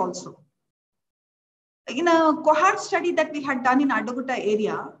nutrients also. in a cohort study that we had done in Adagutta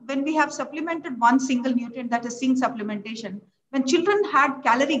area, when we have supplemented one single nutrient, that is zinc supplementation, when children had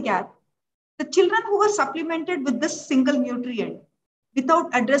calorie gap, the children who were supplemented with this single nutrient without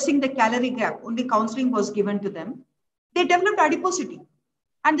addressing the calorie gap, only counseling was given to them, they developed adiposity.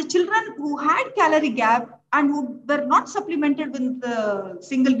 And the children who had calorie gap and who were not supplemented with the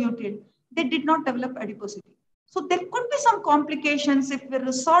single nutrient, they did not develop adiposity. So there could be some complications if we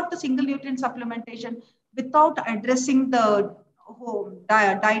resort to single nutrient supplementation without addressing the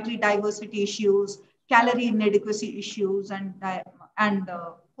dietary diversity issues, calorie inadequacy issues, and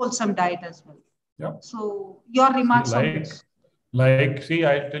wholesome diet as well. Yeah. So your remarks on this. See,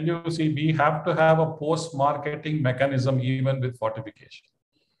 I tell you, we have to have a post-marketing mechanism even with fortification.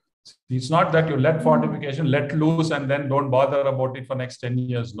 It's not that you let fortification let loose and then don't bother about it for next 10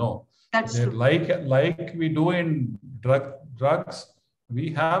 years. No. That's true. Like we do in drugs,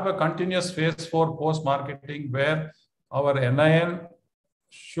 we have a continuous phase 4 post-marketing where our NIN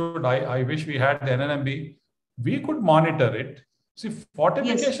should, I wish we had the NNMB, we could monitor it. See,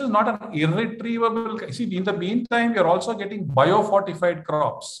 fortification is not an irretrievable. See, in the meantime, you're also getting biofortified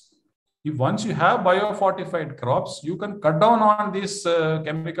crops. If once you have biofortified crops, you can cut down on this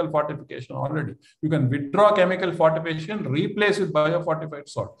chemical fortification already. You can withdraw chemical fortification, replace with biofortified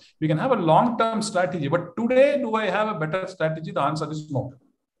salt. We can have a long-term strategy. But today, do I have a better strategy? The answer is no.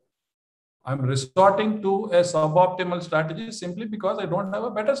 I'm resorting to a suboptimal strategy simply because I don't have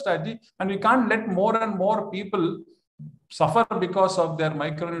a better strategy. And we can't let more and more people suffer because of their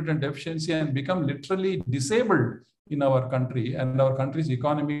micronutrient deficiency and become literally disabled in our country, and our country's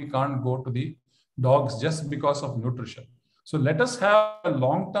economy can't go to the dogs just because of nutrition. So let us have a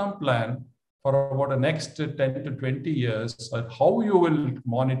long-term plan for about the next 10 to 20 years of how you will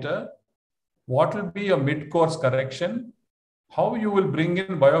monitor, what will be a mid-course correction, how you will bring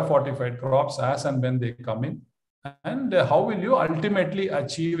in biofortified crops as and when they come in, and how will you ultimately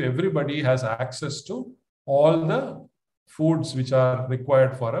achieve everybody has access to all the foods which are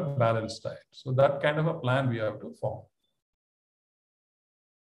required for a balanced diet. So that kind of a plan we have to form.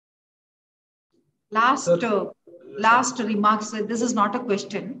 Last remarks, this is not a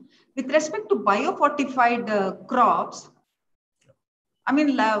question. With respect to biofortified crops, I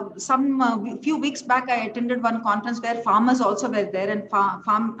mean, few weeks back, I attended one conference where farmers also were there and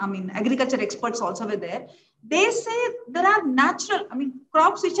agriculture experts also were there. They say there are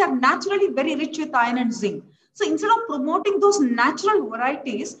crops which are naturally very rich with iron and zinc. So instead of promoting those natural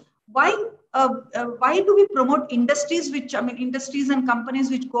varieties, why do we promote industries and companies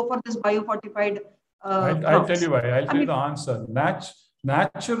which go for this biofortified I'll tell you why. I'll tell you the answer.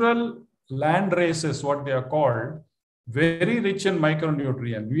 Natural land races, what they are called, very rich in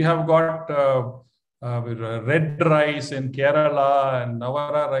micronutrients. We have got red rice in Kerala and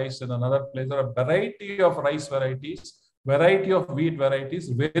Navara rice in another place. There are a variety of rice varieties, variety of wheat varieties,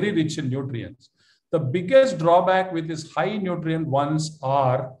 very rich in nutrients. The biggest drawback with these high nutrient ones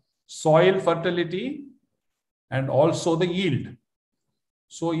are soil fertility and also the yield.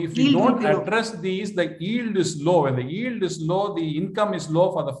 So if you don't address these, the yield is low. When the yield is low, the income is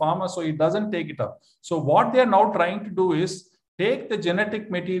low for the farmer, so it doesn't take it up. So what they are now trying to do is take the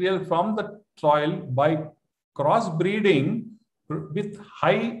genetic material from the soil by crossbreeding with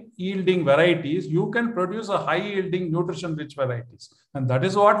high yielding varieties. You can produce a high yielding nutrition rich varieties. And that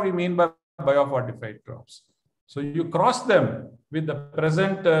is what we mean by biofortified crops. So you cross them with the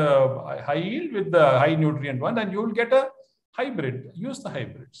present high yield with the high nutrient one, and you will get a hybrid. Use the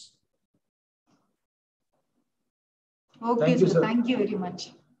hybrids. Okay, sir. Thank you very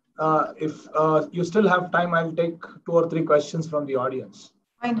much. If you still have time, I'll take 2 or 3 questions from the audience.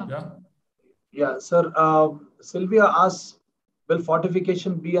 I know. Yeah, sir. Sylvia asks, will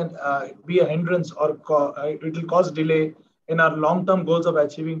fortification be a hindrance or it will cause delay in our long-term goals of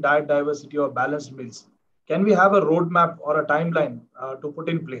achieving diet diversity or balanced meals? Can we have a roadmap or a timeline to put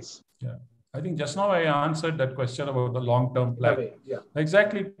in place? Yeah, I think just now I answered that question about the long-term plan. Yeah,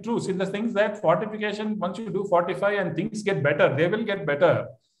 exactly true. See, the things that fortification, once you do fortify and things get better, they will get better.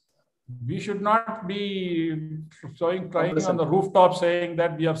 We should not be trying on the rooftop saying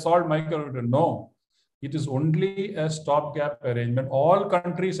that we have solved micronutrient. No, it is only a stopgap arrangement. All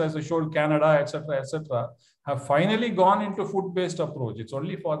countries, as I showed, Canada, etc., have finally gone into food-based approach. It's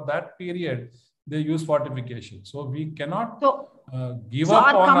only for that period they use fortification. So we cannot give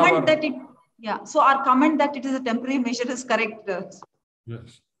up on our... So our comment that it is a temporary measure is correct.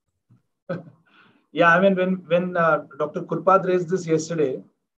 Yes. Yeah, I mean, when Dr. Kurpad raised this yesterday,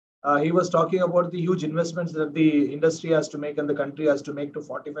 he was talking about the huge investments that the industry has to make and the country has to make to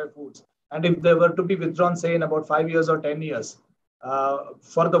fortify foods. And if they were to be withdrawn, say, in about 5 years or 10 years,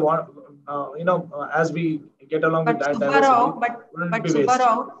 for the one, as we get along with that diversity, but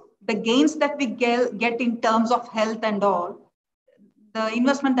Subbarao, the gains that we get in terms of health and all, the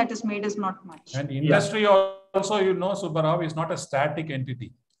investment that is made is not much. And industry also, Subbarao, is not a static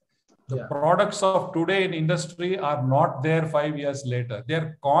entity. The products of today in industry are not there 5 years later.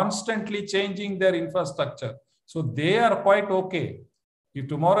 They're constantly changing their infrastructure. So they are quite okay. If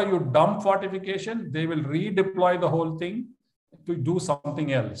tomorrow you dump fortification, they will redeploy the whole thing to do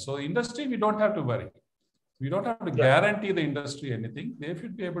something else. So industry, we don't have to worry. We don't have to guarantee the industry anything. They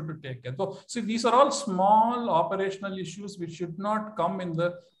should be able to take care. So see, these are all small operational issues which should not come in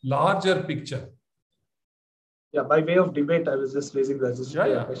the larger picture. Yeah, by way of debate, I was just raising the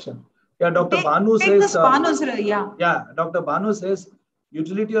question. Yeah, Dr. Banu says. Dr. Banu says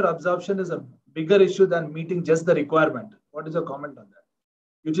utility or absorption is a bigger issue than meeting just the requirement. What is your comment on that?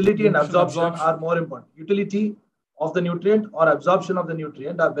 Utility and absorption are more important. Utility of the nutrient or absorption of the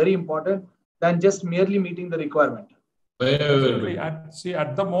nutrient are very important than just merely meeting the requirement. See,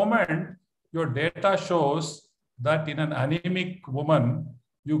 at the moment, your data shows that in an anemic woman,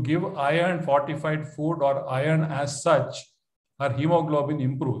 you give iron fortified food or iron as such, her hemoglobin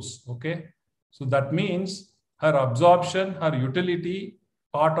improves. Okay. So that means her absorption, her utility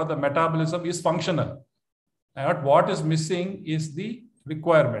part of the metabolism is functional. And what is missing is the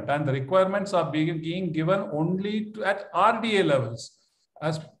requirement. And the requirements are being given only at RDA levels,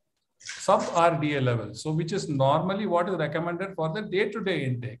 as sub-RDA levels. So which is normally what is recommended for the day-to-day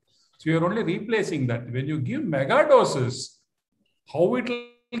intake. So you're only replacing that. When you give mega doses, how it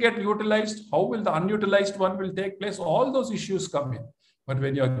will get utilized, how will the unutilized one will take place, all those issues come in. But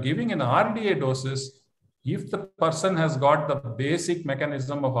when you're giving an RDA doses, if the person has got the basic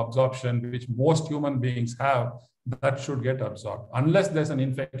mechanism of absorption, which most human beings have, that should get absorbed, unless there's an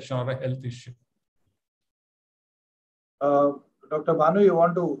infection or a health issue. Dr. Banu, you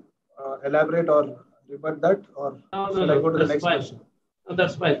want to elaborate or rebut that, or shall I go to the next question? No,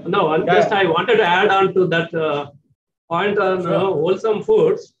 that's fine. No, I wanted to add on to that point on wholesome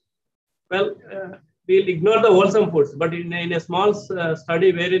foods. Well, we'll ignore the wholesome foods, but in a small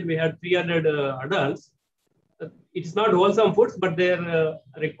study wherein we had 300 adults, it's not wholesome foods, but their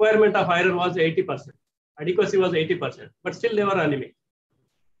requirement of iron was 80%. Adequacy was 80%, but still they were anemic.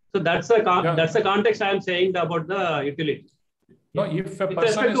 So that's the context I am saying about the utility. No, if a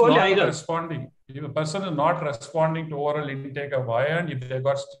person is not responding, if a person is not responding to oral intake of iron, if they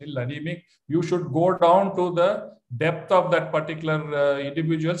got still anemic, you should go down to the depth of that particular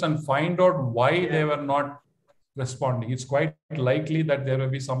individuals and find out why they were not responding. It's quite likely that there will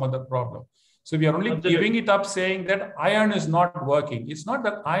be some other problem. So we are only giving it up saying that iron is not working. It's not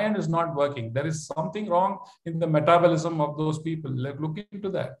that iron is not working. There is something wrong in the metabolism of those people. Look into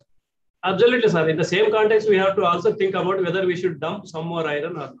that. Absolutely, sir. In the same context, we have to also think about whether we should dump some more iron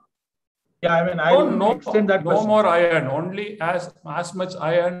or not. Yeah, I mean, I will extend that question. No more iron, only as much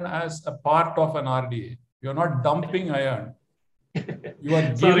iron as a part of an RDA. You're not dumping iron. You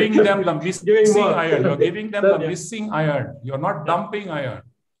are giving them the missing iron. You're giving them the missing iron. You're not dumping iron.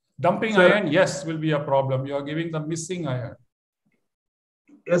 Dumping iron, yes, will be a problem. You're giving the missing iron.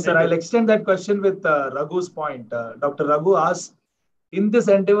 Yes, sir. I'll extend that question with Raghu's point. Dr. Raghu asks, in this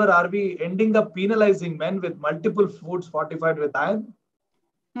endeavor, are we ending up penalizing men with multiple foods fortified with iron?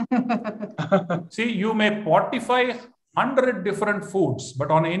 See, you may fortify 100 different foods,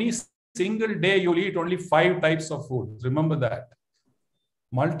 but on any single day, you'll eat only 5 types of food. Remember that.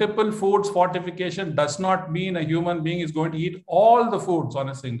 Multiple foods fortification does not mean a human being is going to eat all the foods on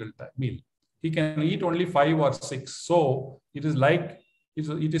a single meal. He can eat only 5 or 6. So it is like,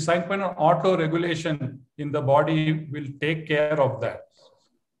 it is some kind of auto-regulation in the body will take care of that.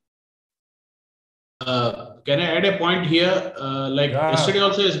 Can I add a point here? Yesterday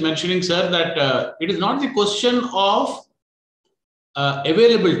also is mentioning, sir, that it is not the question of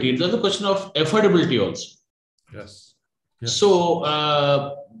availability. It is the question of affordability also. Yes. So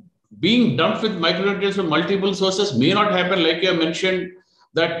being dumped with micronutrients from multiple sources may not happen, like you have mentioned,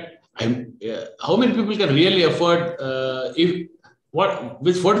 that how many people can really afford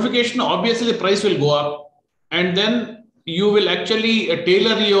with fortification, obviously the price will go up, and then you will actually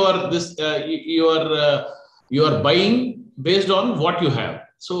tailor your buying based on what you have.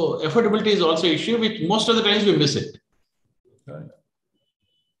 So affordability is also an issue, which most of the times we miss it. Right.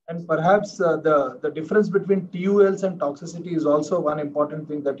 And perhaps the difference between TULs and toxicity is also one important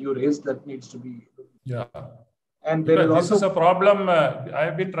thing that you raised that needs to be. Yeah. And there is this is a problem.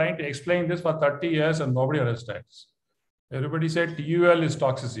 I've been trying to explain this for 30 years and nobody understands. Everybody said TUL is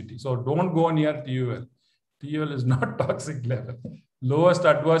toxicity. So don't go near TUL. TUL is not toxic level. Lowest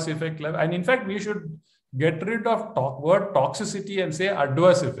adverse effect level. And in fact, we should get rid of word toxicity and say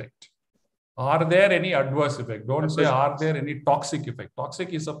adverse effect. Are there any adverse effect? Don't say, are there any toxic effect?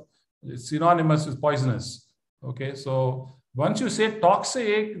 Toxic is synonymous with poisonous. Okay, so once you say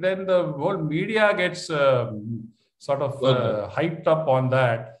toxic, then the whole media gets sort of hyped up on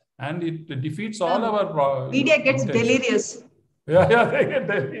that, and it defeats all our media gets delirious. Yeah, they get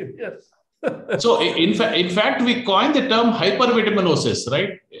delirious. So in fact, we coined the term hypervitaminosis,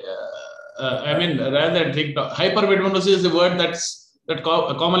 right? I mean, rather than think hypervitaminosis is the word that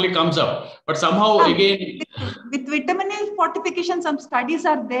commonly comes up, but somehow again with vitamin A fortification, some studies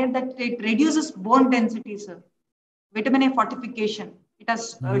are there that it reduces bone density, sir. Vitamin A fortification. It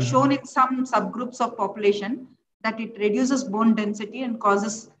has shown in some subgroups of population that it reduces bone density and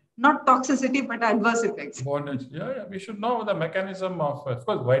causes not toxicity but adverse effects. Bone density. Yeah, we should know the mechanism of course,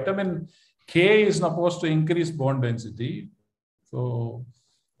 vitamin K is supposed to increase bone density. So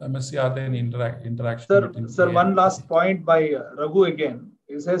let me see, are there any interaction? Sir, one last point by Raghu again.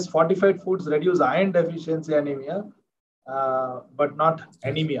 He says fortified foods reduce iron deficiency anemia, but not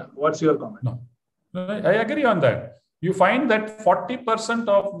anemia. What's your comment? No, I agree on that. You find that 40%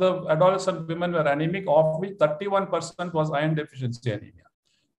 of the adolescent women were anemic, of which 31% was iron deficiency anemia.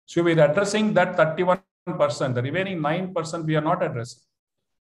 So we're addressing that 31%. The remaining 9% we are not addressing.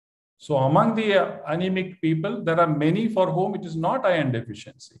 So among the anemic people, there are many for whom it is not iron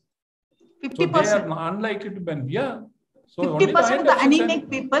deficiency. 50%. So they are unlikely to be. Yeah. So 50% of the anemic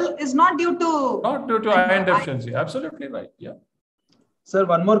people is not due to iron deficiency. Absolutely right. Yeah. Sir,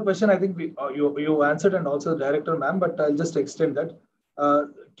 one more question. I think you answered, and also the director, ma'am, but I'll just extend that.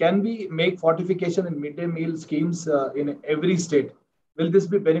 Can we make fortification in midday meal schemes in every state? Will this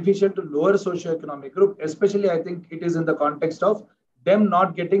be beneficial to lower socioeconomic group? Especially, I think it is in the context of them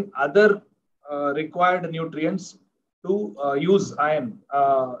not getting other required nutrients to use iron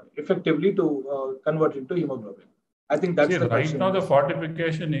effectively to convert into hemoglobin. I think that's the right question. Now the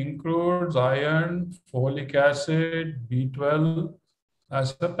fortification includes iron, folic acid, B12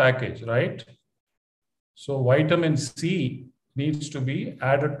 as a package, right? So vitamin C needs to be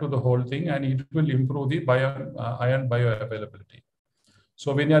added to the whole thing, and it will improve the iron bioavailability.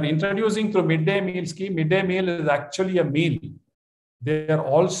 So when you are introducing through midday meal scheme, midday meal is actually a meal. They are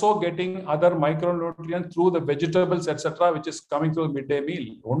also getting other micronutrients through the vegetables, etc., which is coming through the midday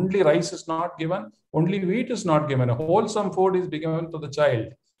meal. Only rice is not given, only wheat is not given. A wholesome food is given to the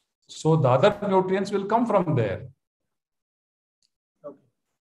child. So the other nutrients will come from there. Okay.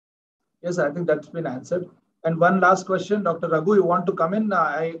 Yes, I think that's been answered. And one last question, Dr. Raghu, you want to come in?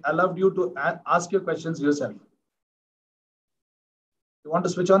 I allowed you to ask your questions yourself. You want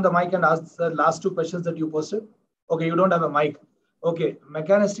to switch on the mic and ask the last two questions that you posted? Okay, you don't have a mic. Okay,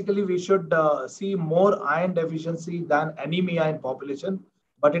 mechanistically, we should see more iron deficiency than anemia in population,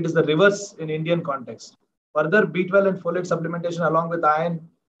 but it is the reverse in Indian context. Further, B12 and folate supplementation along with iron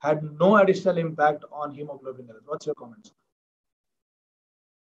had no additional impact on hemoglobin levels. What's your comments?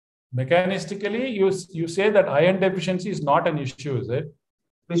 Mechanistically, you say that iron deficiency is not an issue, is it?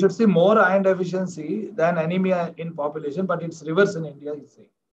 We should see more iron deficiency than anemia in population, but it's reverse in India, you say.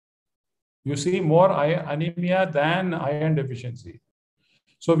 You see more anemia than iron deficiency.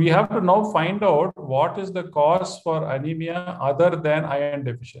 So we have to now find out what is the cause for anemia other than iron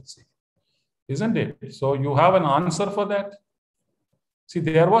deficiency, isn't it? So you have an answer for that? See,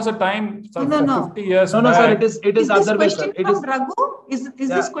 there was a time 50 years back. No, sir, it is other way, sir. It is Raghu? Is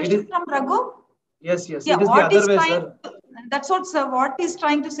this question from Raghu? Yes. Yeah, it is the other way, sir. That's what, sir, what he's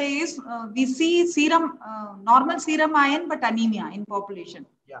trying to say is we see serum, normal serum iron, but anemia in population.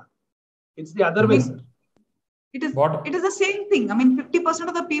 Yeah. It's the other way, sir. It is the same thing. I mean, 50%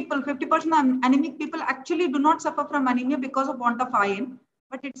 of the people, 50% of anemic people actually do not suffer from anemia because of want of iron,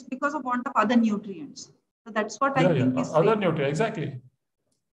 but it's because of want of other nutrients. So that's what I think is other nutrients, exactly.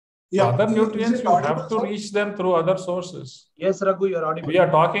 Yeah. Other nutrients, you have to reach them through other sources. Yes, Raghu, you're audible. We are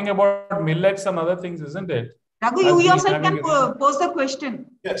talking about millets and other things, isn't it? Raghu, you yourself can pose the question.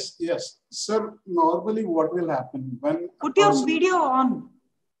 Yes. Sir, normally what will happen when... Put your video on.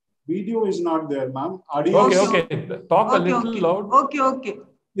 Video is not there, ma'am. Okay. Talk a little loud. Okay.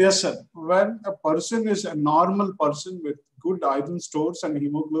 Yes, sir. When a person is a normal person with good iron stores and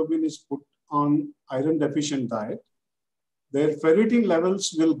hemoglobin is put on iron deficient diet, their ferritin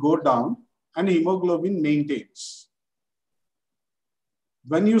levels will go down and hemoglobin maintains.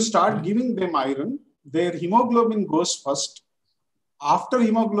 When you start giving them iron, their hemoglobin goes first. After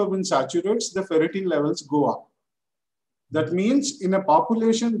hemoglobin saturates, the ferritin levels go up. That means in a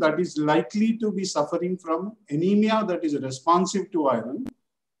population that is likely to be suffering from anemia that is responsive to iron,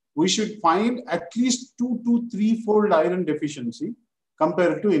 we should find at least 2 to 3-fold iron deficiency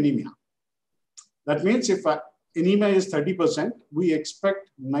compared to anemia. That means if anemia is 30%, we expect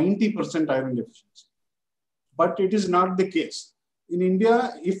 90% iron deficiency. But it is not the case. In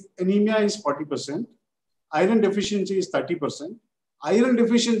India, if anemia is 40%, iron deficiency is 30%, iron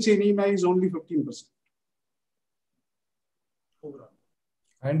deficiency anemia is only 15%.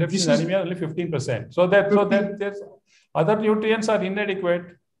 Iron deficiency anemia only 15%. So that there's other nutrients are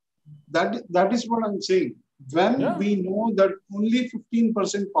inadequate. That is what I'm saying. When we know that only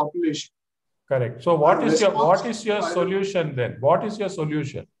 15% population. Correct. So what is your solution then? What is your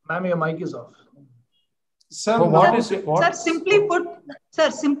solution? Ma'am, your mic is off. Sir, simply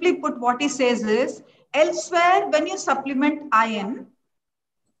put, what he says is, elsewhere when you supplement iron,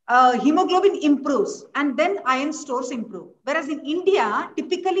 hemoglobin improves and then iron stores improve. Whereas in India,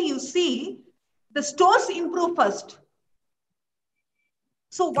 typically you see the stores improve first.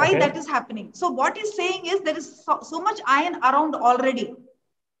 So why that is happening? So what he's saying is there is so much iron around already.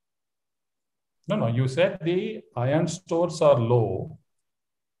 No, you said the iron stores are low.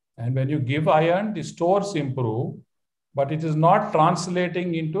 And when you give iron, the stores improve, but it is not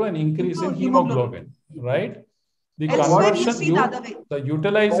translating into an increase in hemoglobin, right? The conversion, the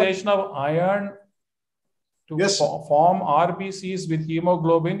utilization of iron to form RBCs with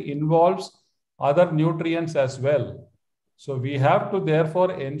hemoglobin involves other nutrients as well. So we have to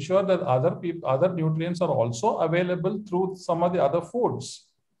therefore ensure that other nutrients are also available through some of the other foods.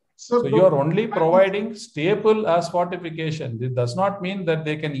 So you are only providing staple as fortification. It does not mean that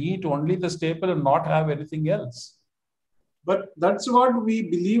they can eat only the staple and not have anything else. But that's what we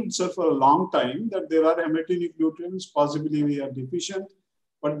believed, sir, for a long time, that there are hematinic nutrients, possibly we are deficient.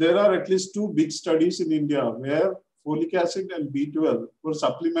 But there are at least 2 big studies in India where folic acid and B12 were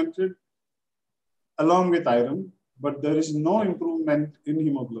supplemented along with iron, but there is no improvement in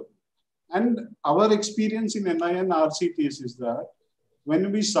hemoglobin. And our experience in NIN RCTs is that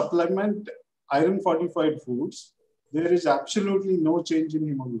when we supplement iron fortified foods, there is absolutely no change in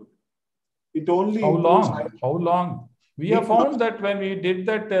hemoglobin. It only How long? We have found that when we did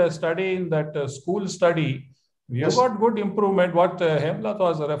that study in that school study, we have got good improvement. What Hemlat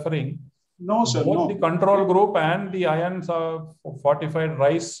was referring. No, sir. Both the control group and the iron fortified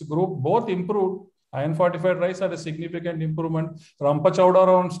rice group both improved. Iron fortified rice had a significant improvement.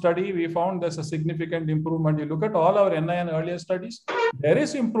 Rampachowda study, we found there's a significant improvement. You look at all our NIN earlier studies, there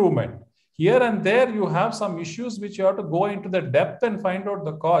is improvement. Here and there, you have some issues which you have to go into the depth and find out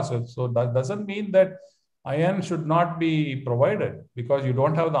the cause. So that doesn't mean that iron should not be provided because you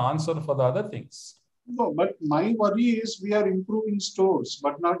don't have the answer for the other things. No, but my worry is we are improving stores,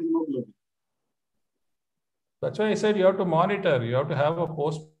 but not hemoglobin. That's why I said you have to monitor. You have to have a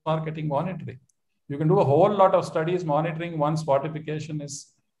post-marketing monitoring. You can do a whole lot of studies monitoring once fortification is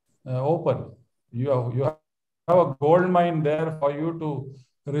open. You have a gold mine there for you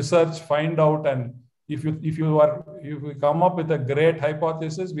to research, find out, and if you come up with a great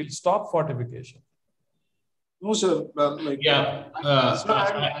hypothesis, we'll stop fortification. No, sir.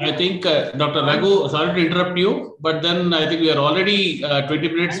 I think Dr. Raghu, sorry to interrupt you, but then I think we are already 20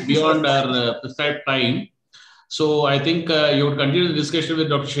 minutes beyond our prescribed time. So I think you would continue the discussion with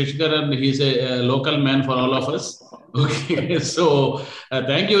Dr. Sheshikar, and he's a local man for all of us. Okay, so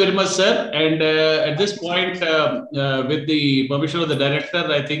thank you very much, sir. And at this point, with the permission of the director,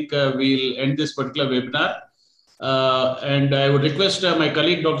 I think we'll end this particular webinar. And I would request my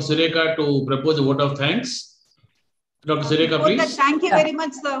colleague, Dr. Sureka, to propose a vote of thanks. Dr. Sureka, please. Thank you very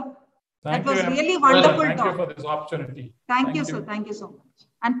much, sir. Thank that you. was really wonderful. Thank you for this opportunity. Thank you, sir. Thank you so much.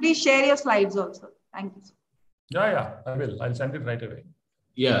 And please share your slides also. Thank you, sir. Yeah, I will. I'll send it right away.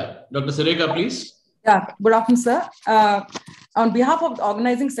 Yeah. Dr. Sureka, please. Yeah, good afternoon, sir. On behalf of the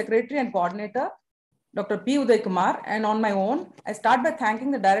organizing secretary and coordinator, Dr. P. Uday Kumar, and on my own, I start by thanking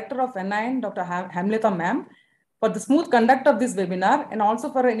the director of NIN, Dr. Hemlata ma'am, for the smooth conduct of this webinar and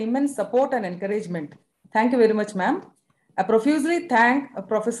also for an immense support and encouragement. Thank you very much, ma'am. I profusely thank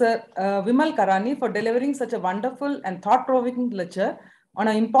Professor Vimal Karani for delivering such a wonderful and thought-provoking lecture on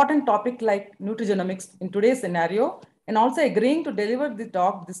an important topic like nutrigenomics in today's scenario, and also agreeing to deliver the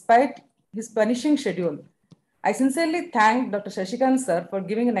talk despite his punishing schedule. I sincerely thank Dr. Shashikant sir for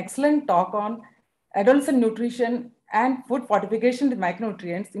giving an excellent talk on adolescent nutrition and food fortification with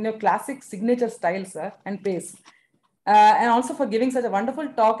micronutrients in your classic signature style, sir, and pace. And also for giving such a wonderful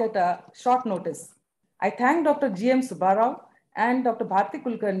talk at a short notice. I thank Dr. G.M. Subbarao and Dr. Bharti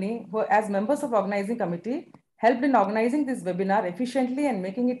Kulkarni, who as members of organizing committee, helped in organizing this webinar efficiently and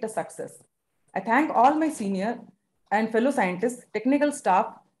making it a success. I thank all my senior and fellow scientists, technical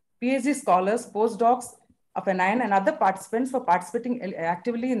staff, PhD scholars, postdocs of NIN and other participants for participating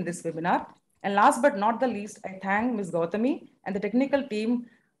actively in this webinar. And last but not the least, I thank Ms. Gautami and the technical team,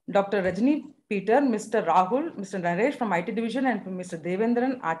 Dr. Rajni Peter, Mr. Rahul, Mr. Naresh from IT division, and from Mr.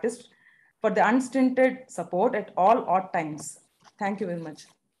 Devendran, artist, for the unstinted support at all odd times. Thank you very much.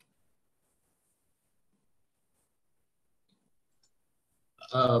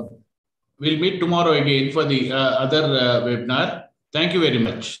 We'll meet tomorrow again for the other webinar. Thank you very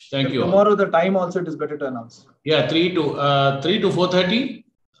much. Thank you. Tomorrow, the time also it is better to announce. Yeah, 3 to 4:30.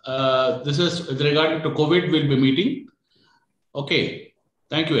 This is with regard to COVID. We'll be meeting. Okay.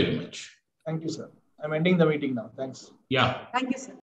 Thank you very much. Thank you, sir. I'm ending the meeting now. Thanks. Yeah. Thank you, sir.